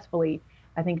successfully,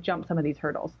 I think, jump some of these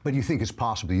hurdles. But you think it's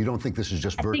possible? You don't think this is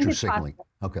just virtue signaling?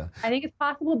 Okay. I think it's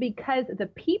possible because the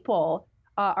people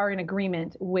are in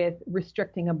agreement with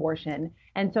restricting abortion.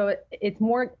 And so it's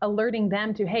more alerting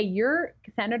them to, hey, your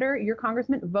senator, your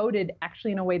congressman voted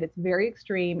actually in a way that's very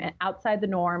extreme and outside the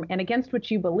norm and against what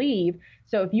you believe.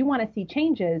 So if you want to see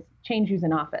changes, change who's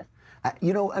in office.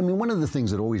 You know, I mean, one of the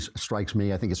things that always strikes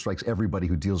me, I think it strikes everybody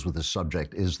who deals with this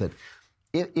subject, is that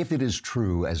if it is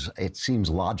true, as it seems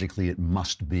logically it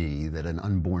must be, that an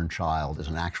unborn child is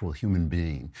an actual human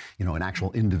being, you know, an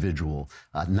actual individual,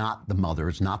 not the mother,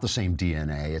 it's not the same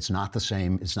DNA, it's not the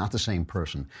same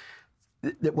person.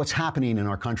 That what's happening in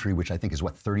our country, which I think is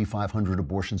 3,500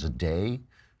 abortions a day,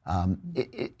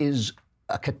 is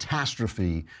a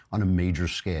catastrophe on a major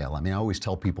scale. I mean, I always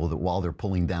tell people that while they're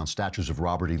pulling down statues of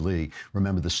Robert E. Lee,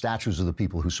 remember the statues of the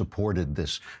people who supported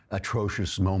this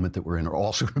atrocious moment that we're in are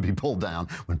also going to be pulled down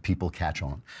when people catch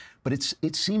on. But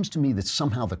it seems to me that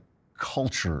somehow the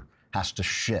culture has to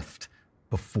shift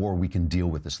before we can deal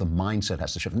with this. The mindset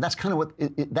has to shift. And that's kind of what,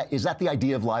 is that the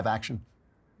idea of Live Action?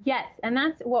 Yes, and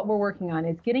that's what we're working on,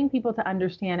 is getting people to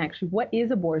understand actually what is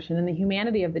abortion and the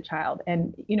humanity of the child.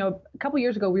 And, you know, a couple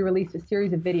years ago, we released a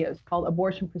series of videos called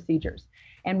Abortion Procedures.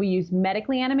 And we use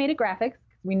medically animated graphics.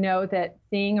 We know that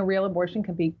seeing a real abortion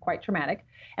can be quite traumatic.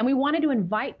 And we wanted to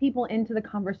invite people into the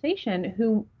conversation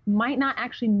who might not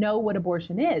actually know what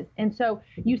abortion is. And so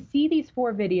you see these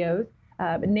 4 videos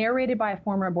narrated by a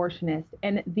former abortionist,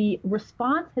 and the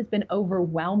response has been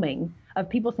overwhelming of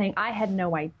people saying, I had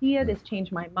no idea, this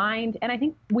changed my mind. And I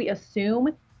think we assume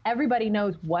everybody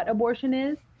knows what abortion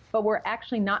is, but we're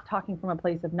actually not talking from a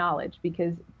place of knowledge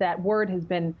because that word has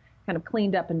been kind of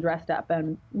cleaned up and dressed up.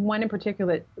 And one in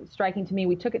particular that's striking to me,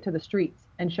 we took it to the streets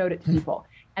and showed it to people.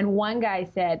 And one guy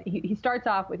said, he starts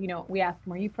off with, you know, we asked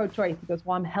him, are you pro-choice? He goes,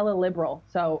 well, I'm hella liberal,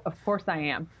 so of course I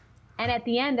am. And at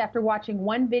the end, after watching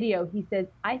one video, he says,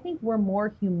 I think we're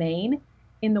more humane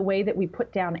in the way that we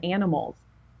put down animals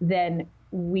than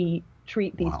we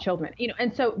treat these children. You know,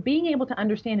 and so being able to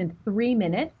understand in 3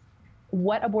 minutes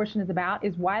what abortion is about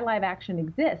is why Live Action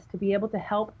exists, to be able to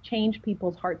help change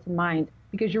people's hearts and minds.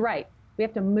 Because you're right, we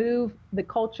have to move the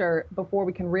culture before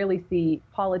we can really see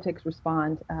politics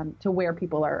respond to where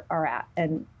people are at,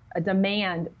 and a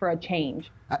demand for a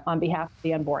change on behalf of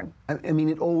the unborn. I mean,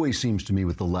 it always seems to me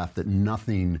with the left that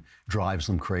nothing drives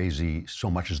them crazy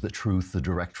so much as the truth, the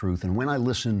direct truth. And when I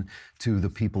listen to the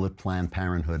people at Planned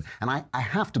Parenthood, and I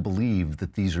have to believe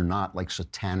that these are not like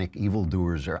satanic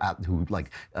evildoers who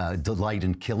delight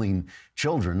in killing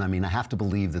children. I mean, I have to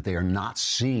believe that they are not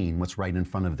seeing what's right in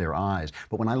front of their eyes.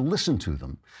 But when I listen to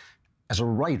them, as a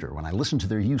writer, when I listen to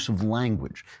their use of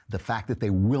language, the fact that they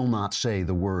will not say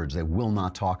the words, they will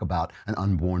not talk about an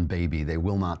unborn baby, they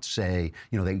will not say,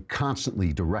 you know, they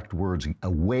constantly direct words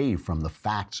away from the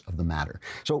facts of the matter.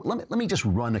 So let me just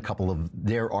run a couple of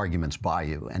their arguments by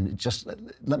you and just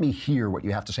let me hear what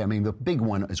you have to say. I mean, the big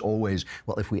one is always,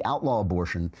 well, if we outlaw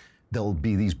abortion, there'll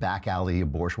be these back alley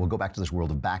abortions. We'll go back to this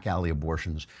world of back alley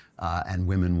abortions, and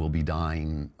women will be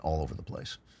dying all over the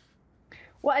place.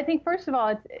 Well, I think, first of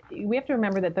all, we have to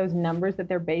remember that those numbers that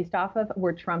they're based off of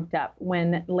were trumped up.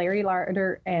 When Larry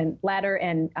Ladder and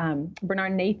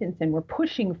Bernard Nathanson were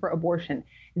pushing for abortion,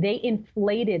 they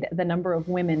inflated the number of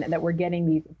women that were getting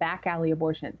these back alley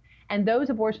abortions. And those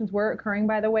abortions were occurring,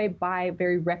 by the way, by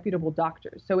very reputable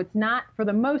doctors. So it's not, for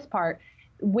the most part,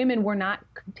 women were not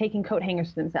taking coat hangers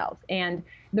to themselves. And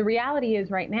the reality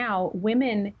is right now,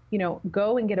 women,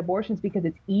 go and get abortions because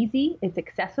it's easy, it's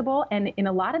accessible, and in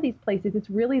a lot of these places, it's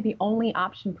really the only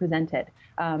option presented.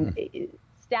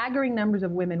 Staggering numbers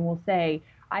of women will say,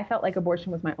 I felt like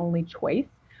abortion was my only choice.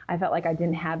 I felt like I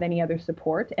didn't have any other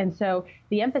support. And so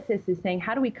the emphasis is saying,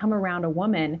 how do we come around a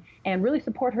woman and really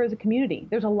support her as a community?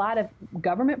 There's a lot of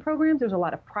government programs, there's a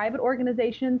lot of private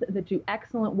organizations that do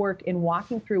excellent work in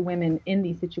walking through women in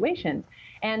these situations.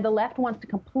 And the left wants to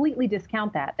completely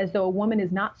discount that as though a woman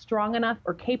is not strong enough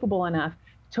or capable enough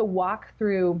to walk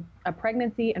through a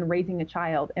pregnancy and raising a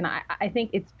child. And I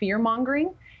think it's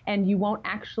fear-mongering, and you won't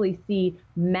actually see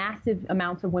massive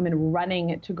amounts of women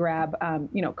running to grab,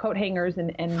 coat hangers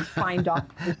and find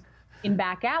doctors in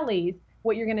back alleys.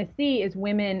 What you're going to see is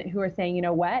women who are saying, you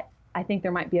know what, I think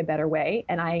there might be a better way,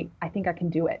 and I think I can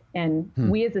do it. And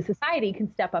we as a society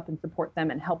can step up and support them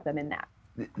and help them in that.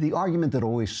 The argument that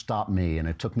always stopped me, and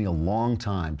it took me a long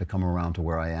time to come around to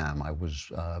where I am, I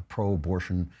was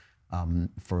pro-abortion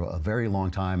for a very long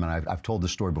time, and I've told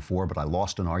this story before, but I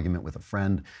lost an argument with a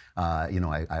friend.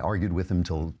 I argued with him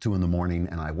till 2 in the morning,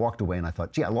 and I walked away and I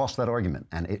thought, gee, I lost that argument.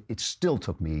 And it still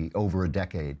took me over a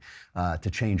decade to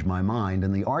change my mind.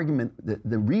 And the argument,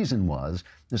 the reason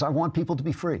is I want people to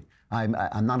be free.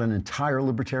 I'm not an entire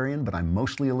libertarian, but I'm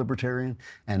mostly a libertarian,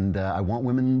 and I want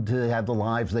women to have the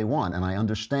lives they want. And I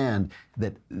understand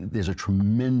that there's a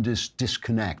tremendous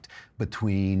disconnect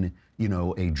between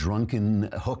a drunken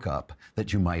hookup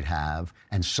that you might have,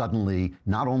 and suddenly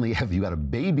not only have you got a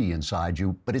baby inside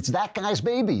you, but it's that guy's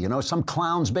baby, some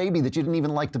clown's baby that you didn't even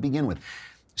like to begin with.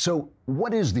 So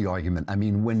what is the argument? I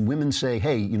mean, when women say,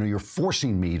 hey, you're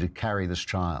forcing me to carry this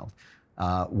child,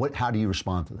 how do you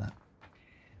respond to that?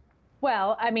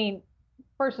 Well, I mean,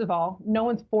 first of all, no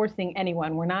one's forcing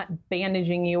anyone. We're not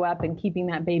bandaging you up and keeping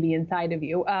that baby inside of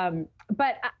you.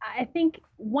 But I think,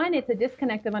 one, it's a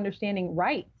disconnect of understanding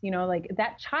rights. Like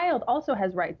that child also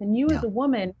has rights. And you as a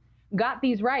woman got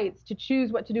these rights to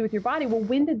choose what to do with your body. Well,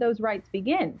 when did those rights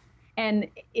begin? And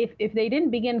if they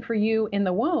didn't begin for you in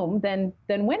the womb, then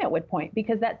when at what point?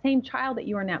 Because that same child that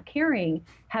you are now carrying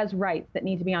has rights that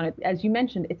need to be on it. As you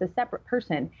mentioned, it's a separate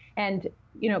person. And,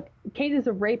 cases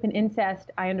of rape and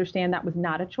incest, I understand that was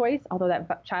not a choice, although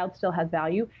that child still has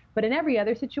value. But in every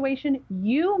other situation,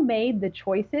 you made the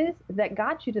choices that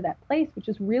got you to that place, which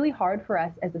is really hard for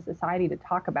us as a society to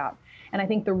talk about. And I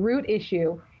think the root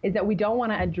issue is that we don't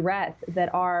want to address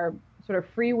that our sort of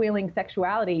freewheeling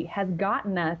sexuality has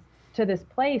gotten us to this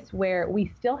place where we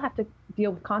still have to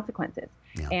deal with consequences.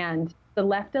 Yeah. And the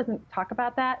left doesn't talk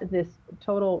about that. This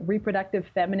total reproductive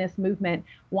feminist movement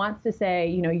wants to say,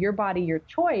 your body, your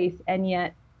choice, and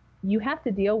yet you have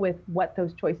to deal with what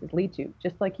those choices lead to,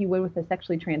 just like you would with a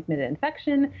sexually transmitted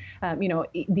infection.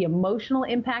 The emotional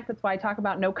impact. That's why I talk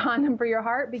about no condom for your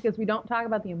heart, because we don't talk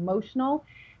about the emotional.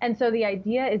 And so the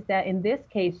idea is that in this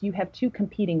case, you have two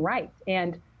competing rights.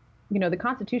 And the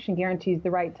Constitution guarantees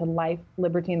the right to life,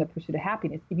 liberty, and the pursuit of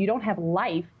happiness. If you don't have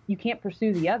life, you can't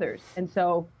pursue the others. And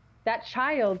so that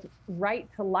child's right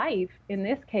to life, in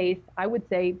this case, I would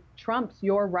say trumps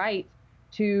your right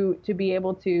to be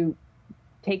able to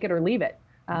take it or leave it.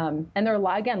 And there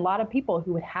are, again, a lot of people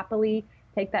who would happily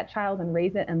take that child and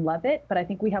raise it and love it. But I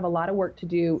think we have a lot of work to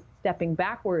do stepping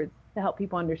backwards to help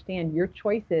people understand your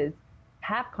choices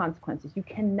have consequences. You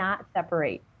cannot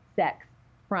separate sex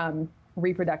from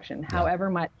reproduction,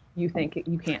 however much you think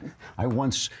you can. I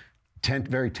once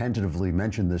very tentatively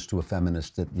mentioned this to a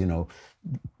feminist that,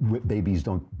 babies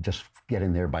don't just get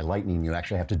in there by lightning. You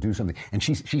actually have to do something. And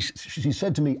she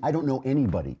said to me, I don't know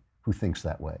anybody who thinks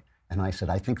that way. And I said,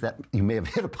 I think that you may have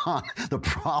hit upon the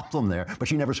problem there, but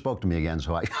she never spoke to me again,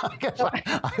 so I guess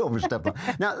I overstepped on.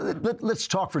 Now, let's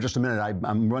talk for just a minute.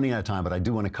 I'm running out of time, but I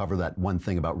do want to cover that one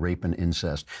thing about rape and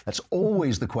incest. That's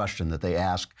always the question that they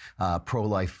ask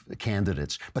pro-life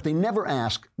candidates, but they never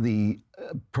ask the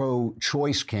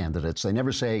pro-choice candidates. They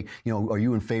never say, are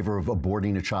you in favor of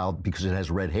aborting a child because it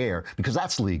has red hair? Because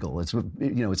that's legal. It's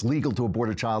legal to abort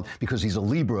a child because he's a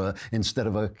Libra instead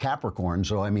of a Capricorn.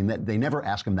 So, I mean, they never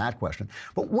ask him that question.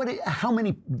 But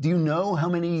do you know how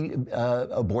many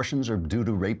abortions are due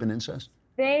to rape and incest?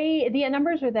 The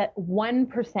numbers are that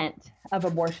 1% of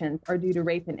abortions are due to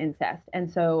rape and incest.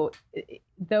 And so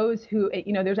those who,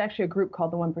 there's actually a group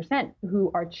called the 1%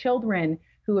 who are children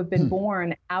who have been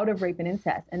born out of rape and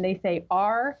incest. And they say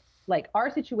our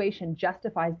situation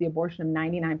justifies the abortion of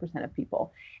 99% of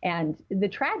people. And the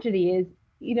tragedy is,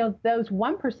 those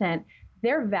 1%,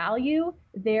 their value,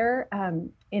 their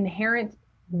inherent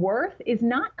worth is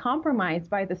not compromised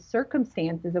by the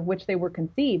circumstances of which they were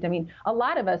conceived. I mean, a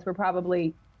lot of us were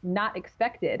probably not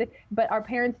expected, but our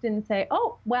parents didn't say,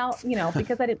 oh, well,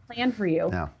 because I didn't plan for you.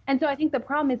 Yeah. And so I think the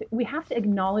problem is we have to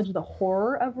acknowledge the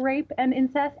horror of rape and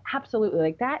incest. Absolutely.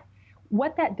 Like that,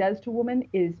 what that does to a woman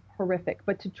is horrific.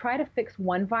 But to try to fix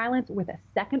one violence with a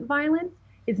second violence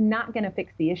is not going to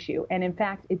fix the issue. And in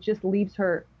fact, it just leaves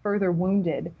her further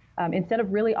wounded instead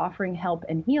of really offering help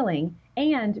and healing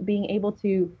and being able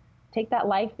to take that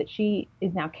life that she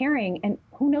is now carrying. And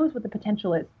who knows what the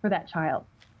potential is for that child.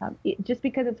 Just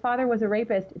because its father was a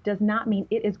rapist does not mean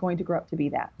it is going to grow up to be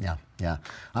that. Yeah.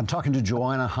 I'm talking to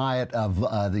Joanna Hyatt of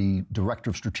the Director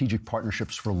of Strategic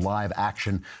Partnerships for Live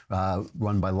Action,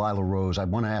 run by Lila Rose. I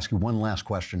want to ask you one last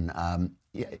question.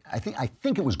 I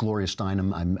think it was Gloria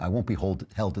Steinem. I won't be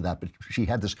held to that, but she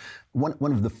had this, one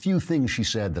of the few things she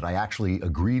said that I actually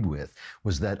agreed with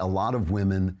was that a lot of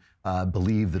women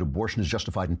believe that abortion is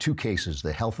justified in two cases,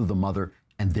 the health of the mother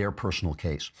and their personal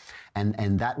case.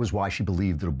 And that was why she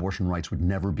believed that abortion rights would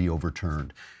never be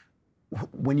overturned.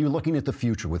 When you're looking at the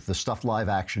future with the stuff Live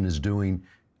Action is doing,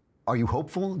 are you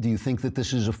hopeful? Do you think that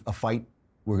this is a fight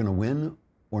we're going to win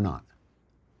or not?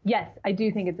 Yes, I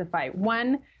do think it's a fight.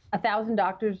 1,000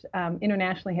 doctors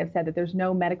internationally have said that there's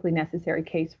no medically necessary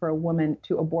case for a woman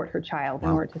to abort her child in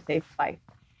order to save life.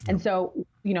 And so,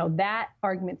 that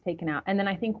argument's taken out. And then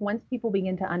I think once people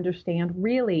begin to understand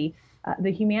really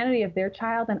the humanity of their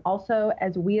child, and also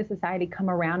as we as society come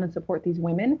around and support these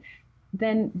women,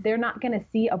 then they're not going to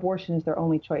see abortion as their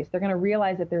only choice. They're going to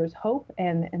realize that there is hope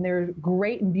and there are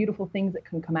great and beautiful things that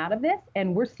can come out of this.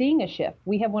 And we're seeing a shift.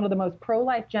 We have one of the most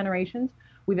pro-life generations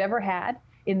we've ever had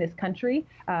in this country.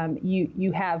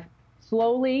 You have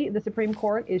slowly, the Supreme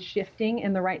Court is shifting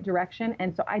in the right direction.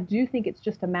 And so I do think it's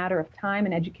just a matter of time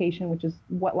and education, which is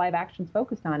what Live Action's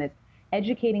focused on, is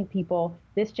educating people,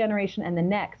 this generation and the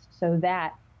next, so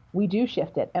that we do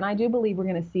shift it. And I do believe we're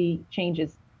going to see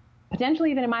changes,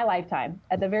 potentially even in my lifetime,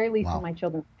 at the very least in my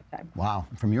children's lifetime. Wow.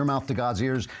 From your mouth to God's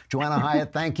ears. Joanna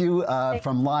Hyatt, thank you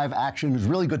from Live Action. It was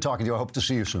really good talking to you. I hope to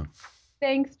see you soon.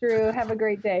 Thanks, Drew. Have a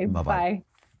great day. Bye-bye. Bye.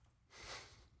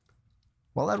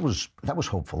 Well, that was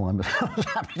hopeful. I was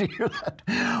happy to hear that.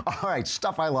 All right,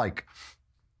 stuff I like.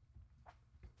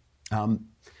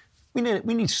 We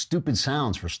need stupid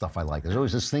sounds for stuff I like. There's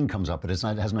always this thing comes up, but it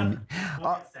has no.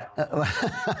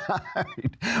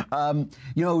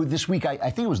 This week I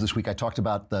think it was this week I talked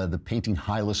about the painting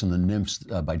Hylas and the Nymphs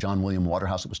by John William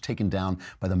Waterhouse. It was taken down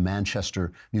by the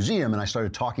Manchester Museum, and I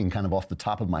started talking kind of off the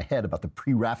top of my head about the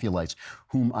pre-Raphaelites,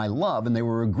 whom I love, and they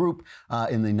were a group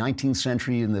in the 19th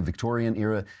century, in the Victorian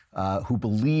era, who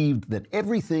believed that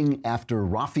everything after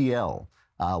Raphael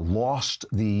lost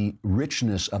the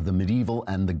richness of the medieval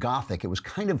and the Gothic. It was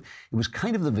kind of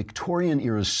the Victorian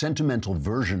era's sentimental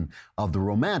version of the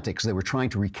Romantics. They were trying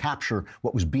to recapture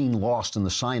what was being lost in the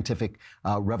scientific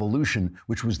revolution,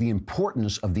 which was the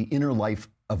importance of the inner life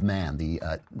of man,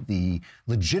 the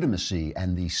legitimacy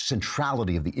and the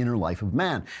centrality of the inner life of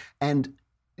man. And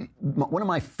one of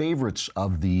my favorites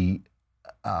of the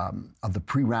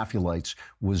pre-Raphaelites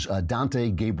was Dante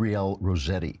Gabriel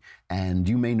Rossetti. And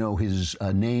you may know his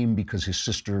name because his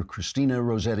sister Christina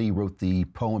Rossetti wrote the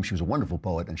poem. She was a wonderful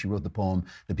poet, and she wrote the poem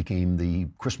that became the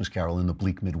Christmas Carol in the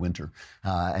Bleak Midwinter.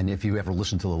 And if you ever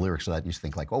listen to the lyrics of that, you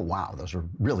think like, oh, wow, those are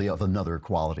really of another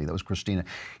quality. That was Christina.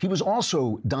 He was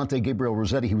also, Dante Gabriel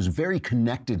Rossetti, he was very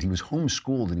connected. He was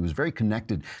homeschooled, and he was very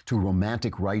connected to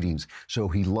romantic writings. So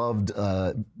he loved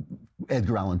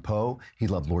Edgar Allan Poe. He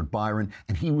loved Lord Byron.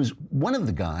 And he was one of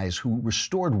the guys who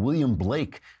restored William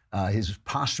Blake his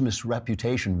posthumous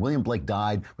reputation. William Blake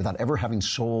died without ever having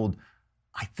sold,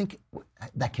 I think,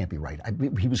 that can't be right.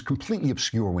 He was completely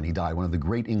obscure when he died, one of the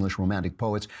great English romantic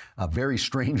poets, a very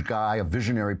strange guy, a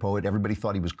visionary poet. Everybody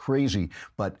thought he was crazy,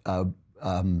 but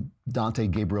Dante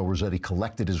Gabriel Rossetti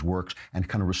collected his works and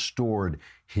kind of restored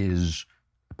his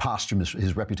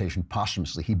reputation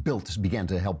posthumously. He began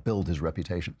to help build his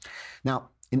reputation. Now,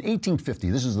 in 1850,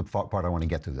 this is the part I want to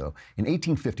get to, though. In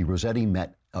 1850, Rossetti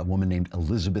met a woman named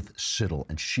Elizabeth Siddal,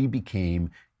 and she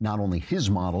became not only his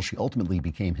model, she ultimately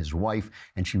became his wife,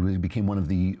 and she really became one of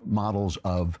the models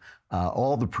of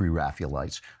all the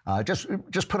pre-Raphaelites.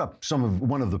 Just put up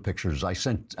one of the pictures. I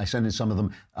sent in some of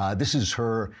them. This is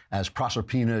her as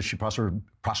Proserpina.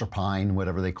 Proserpine,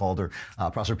 whatever they called her.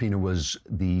 Proserpina was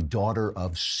the daughter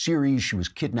of Ceres. She was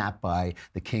kidnapped by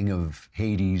the king of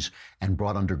Hades and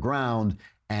brought underground.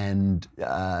 And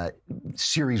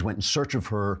Ceres went in search of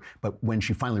her, but when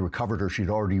she finally recovered her, she'd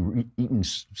already eaten.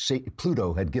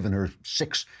 Pluto had given her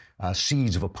 6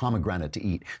 seeds of a pomegranate to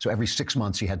eat. So every 6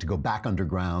 months she had to go back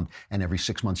underground, and every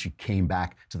 6 months she came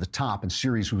back to the top. And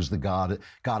Ceres, who was the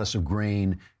goddess of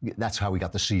grain, that's how we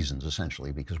got the seasons,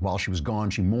 essentially, because while she was gone,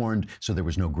 she mourned, so there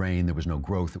was no grain, there was no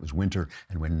growth, it was winter.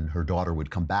 And when her daughter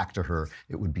would come back to her,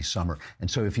 it would be summer. And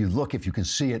so if you look, if you can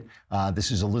see it,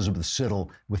 this is Elizabeth Siddle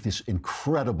with this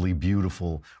incredibly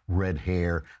beautiful red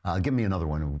hair. Give me another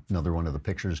one of the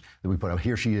pictures that we put up.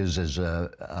 Here she is as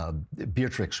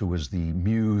Beatrix, who was the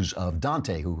muse of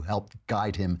Dante, who helped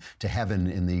guide him to heaven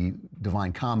in the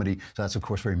Divine Comedy. So that's, of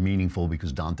course, very meaningful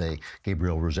because Dante,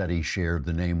 Gabriel Rossetti, shared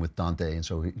the name with Dante, and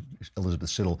so Elizabeth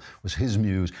Siddle was his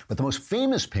muse. But the most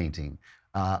famous painting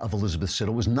of Elizabeth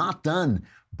Siddle was not done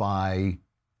by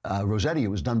Rossetti. It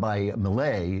was done by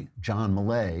Millais, John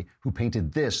Millais, who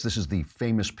painted this. This is the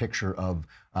famous picture of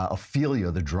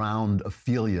Ophelia, the drowned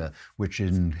Ophelia, which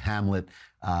in Hamlet,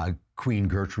 Queen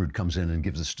Gertrude comes in and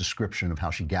gives this description of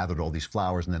how she gathered all these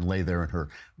flowers and then lay there, and her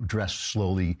dress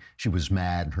slowly, she was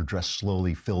mad, and her dress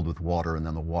slowly filled with water, and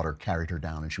then the water carried her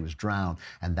down and she was drowned.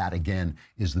 And that, again,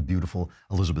 is the beautiful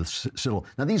Elizabeth Siddle.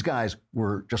 Now, these guys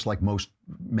were just like most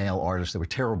male artists. They were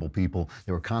terrible people.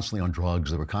 They were constantly on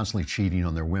drugs. They were constantly cheating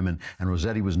on their women, and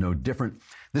Rossetti was no different.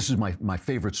 This is my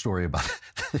favorite story about,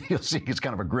 you'll see it's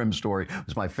kind of a grim story.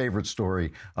 It's my favorite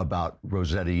story about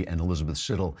Rossetti and Elizabeth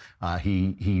Siddle.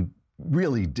 He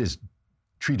really just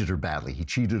treated her badly. He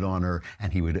cheated on her,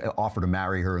 and he would offer to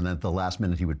marry her, and then at the last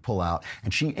minute he would pull out.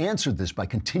 And she answered this by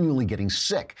continually getting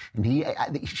sick. And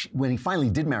when he finally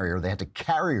did marry her, they had to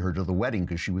carry her to the wedding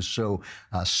because she was so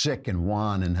sick and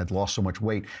wan and had lost so much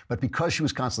weight. But because she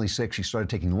was constantly sick, she started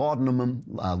taking laudanum.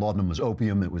 Laudanum was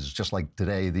opium. It was just like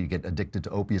today that you get addicted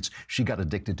to opiates. She got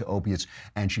addicted to opiates,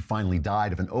 and she finally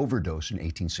died of an overdose in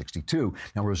 1862.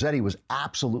 Now, Rossetti was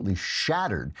absolutely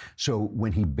shattered. So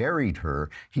when he buried her,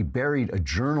 he buried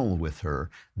a journal with her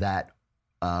that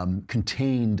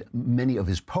contained many of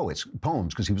his poems,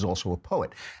 because he was also a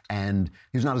poet. And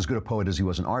he was not as good a poet as he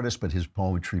was an artist, but his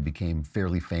poetry became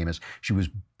fairly famous. She was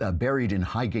buried in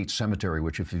Highgate Cemetery,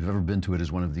 which, if you've ever been to it,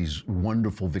 is one of these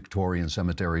wonderful Victorian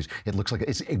cemeteries. It looks like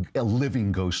it's a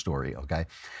living ghost story, okay?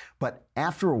 But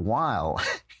after a while,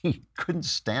 he couldn't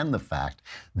stand the fact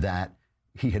that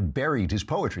he had buried his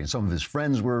poetry, and some of his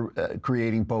friends were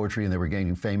creating poetry, and they were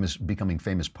becoming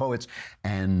famous poets.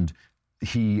 And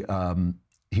he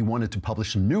wanted to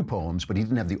publish some new poems, but he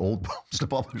didn't have the old poems to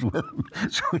publish with him.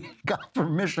 So he got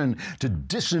permission to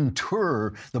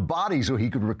disinter the body so he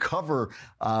could recover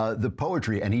the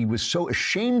poetry. And he was so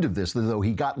ashamed of this that though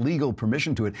he got legal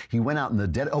permission to it, he went out in the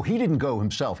dead. Oh, he didn't go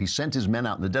himself. He sent his men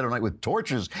out in the dead of night with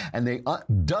torches, and they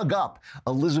dug up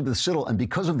Elizabeth Siddle. And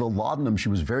because of the laudanum, she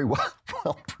was very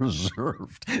well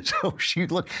preserved. So she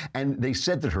looked, and they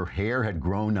said that her hair had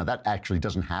grown. Now, that actually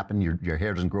doesn't happen. Your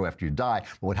hair doesn't grow after you die.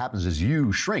 But what happens is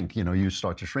you shrink, you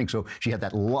start to shrink. So she had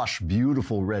that lush,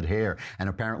 beautiful red hair. And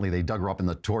apparently they dug her up in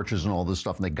the torches and all this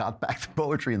stuff. And they got back the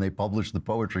poetry and they published the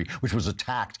poetry, which was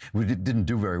attacked. It didn't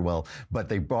do very well. But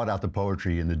they brought out the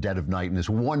poetry in the dead of night in this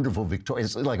wonderful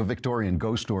it's like a Victorian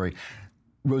ghost story.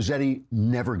 Rossetti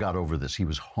never got over this. He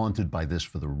was haunted by this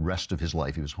for the rest of his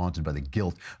life. He was haunted by the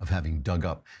guilt of having dug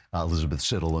up Elizabeth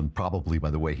Siddle, and probably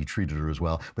by the way he treated her as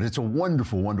well. But it's a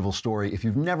wonderful, wonderful story. If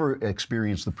you've never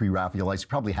experienced the pre-Raphaelites, you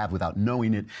probably have without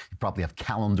knowing it. You probably have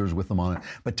calendars with them on it.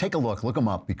 But take a look them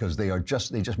up, because they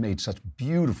just made such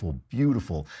beautiful,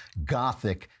 beautiful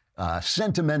Gothic,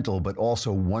 sentimental, but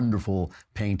also wonderful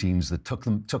paintings that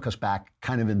took us back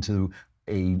kind of into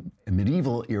a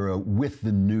medieval era with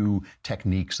the new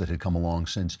techniques that had come along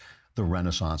since the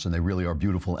Renaissance, and they really are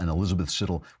beautiful. And Elizabeth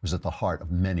Siddle was at the heart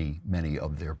of many, many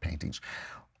of their paintings.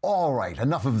 All right,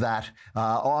 enough of that.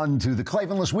 On to the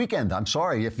Clavenless Weekend. I'm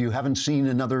sorry, if you haven't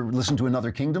listened to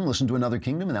Another Kingdom, listen to Another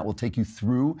Kingdom, and that will take you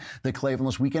through the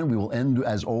Clavenless Weekend. We will end,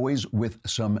 as always, with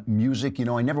some music.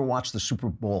 I never watched the Super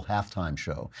Bowl halftime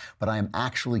show, but I am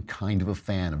actually kind of a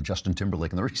fan of Justin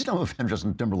Timberlake. And the reason I'm a fan of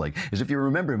Justin Timberlake is, if you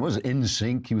remember him, it was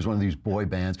NSYNC. He was one of these boy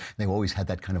bands. They always had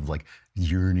that kind of like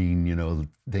yearning,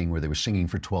 thing where they were singing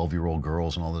for 12-year-old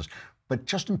girls and all this. But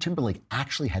Justin Timberlake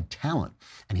actually had talent,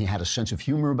 and he had a sense of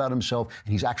humor about himself,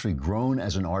 and he's actually grown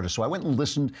as an artist. So I went and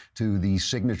listened to the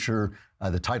signature,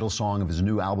 the title song of his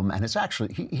new album, and it's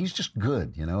actually, he's just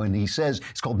good, and he says,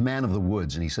 it's called Man of the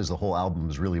Woods, and he says the whole album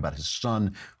is really about his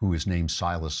son, who is named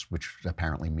Silas, which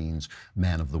apparently means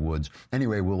Man of the Woods.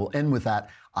 Anyway, we'll end with that.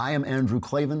 I am Andrew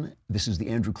Klavan. This is The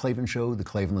Andrew Klavan Show. The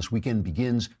Clavenless Weekend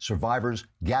begins. Survivors,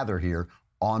 gather here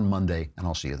on Monday, and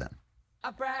I'll see you then.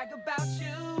 I brag about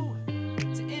you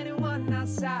to anyone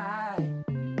outside,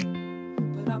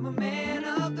 but I'm a man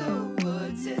of the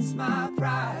woods, it's my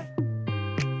pride.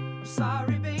 I'm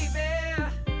sorry, baby,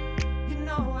 you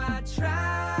know I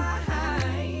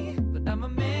try, but I'm a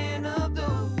man of the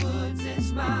woods,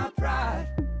 it's my pride.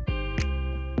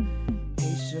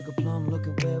 Hey, sugar plum, look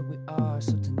at where we are.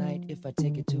 So tonight, if I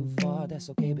take it too far, that's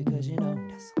okay because you know,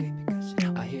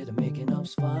 I hear the making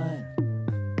up's fun.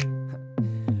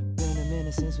 Been a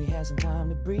minute since we had some time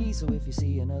to breathe. So if you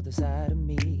see another side of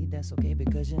me, that's okay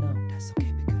because you know,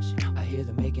 I hear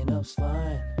the making up's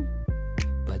fun.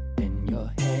 But then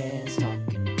your hands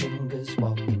talking, fingers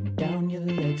walking down your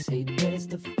legs. Hey, there's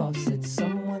the faucet,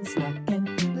 someone's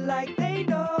knocking like they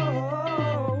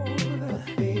know. But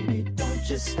baby, don't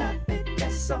just stop it,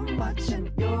 yes, I'm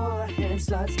watching. Your hand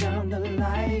slides down the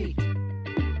light,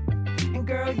 and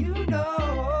girl, you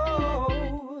know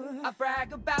I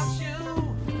brag about you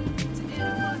to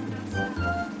anyone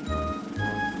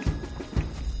else.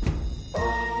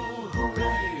 Oh,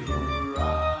 hooray,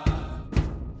 hurrah.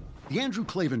 The Andrew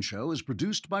Klavan Show is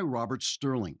produced by Robert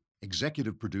Sterling.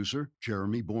 Executive producer,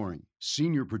 Jeremy Boring.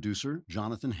 Senior producer,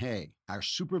 Jonathan Hay. Our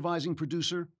supervising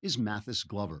producer is Mathis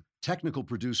Glover. Technical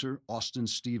producer, Austin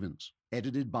Stevens.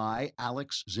 Edited by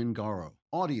Alex Zingaro.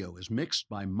 Audio is mixed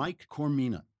by Mike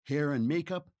Cormina. Hair and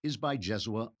makeup is by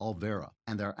Jesua Alvera.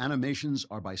 And our animations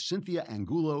are by Cynthia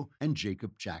Angulo and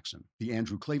Jacob Jackson. The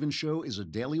Andrew Klavan Show is a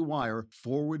Daily Wire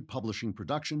Forward Publishing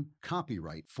production.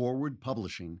 Copyright Forward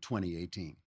Publishing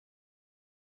 2018.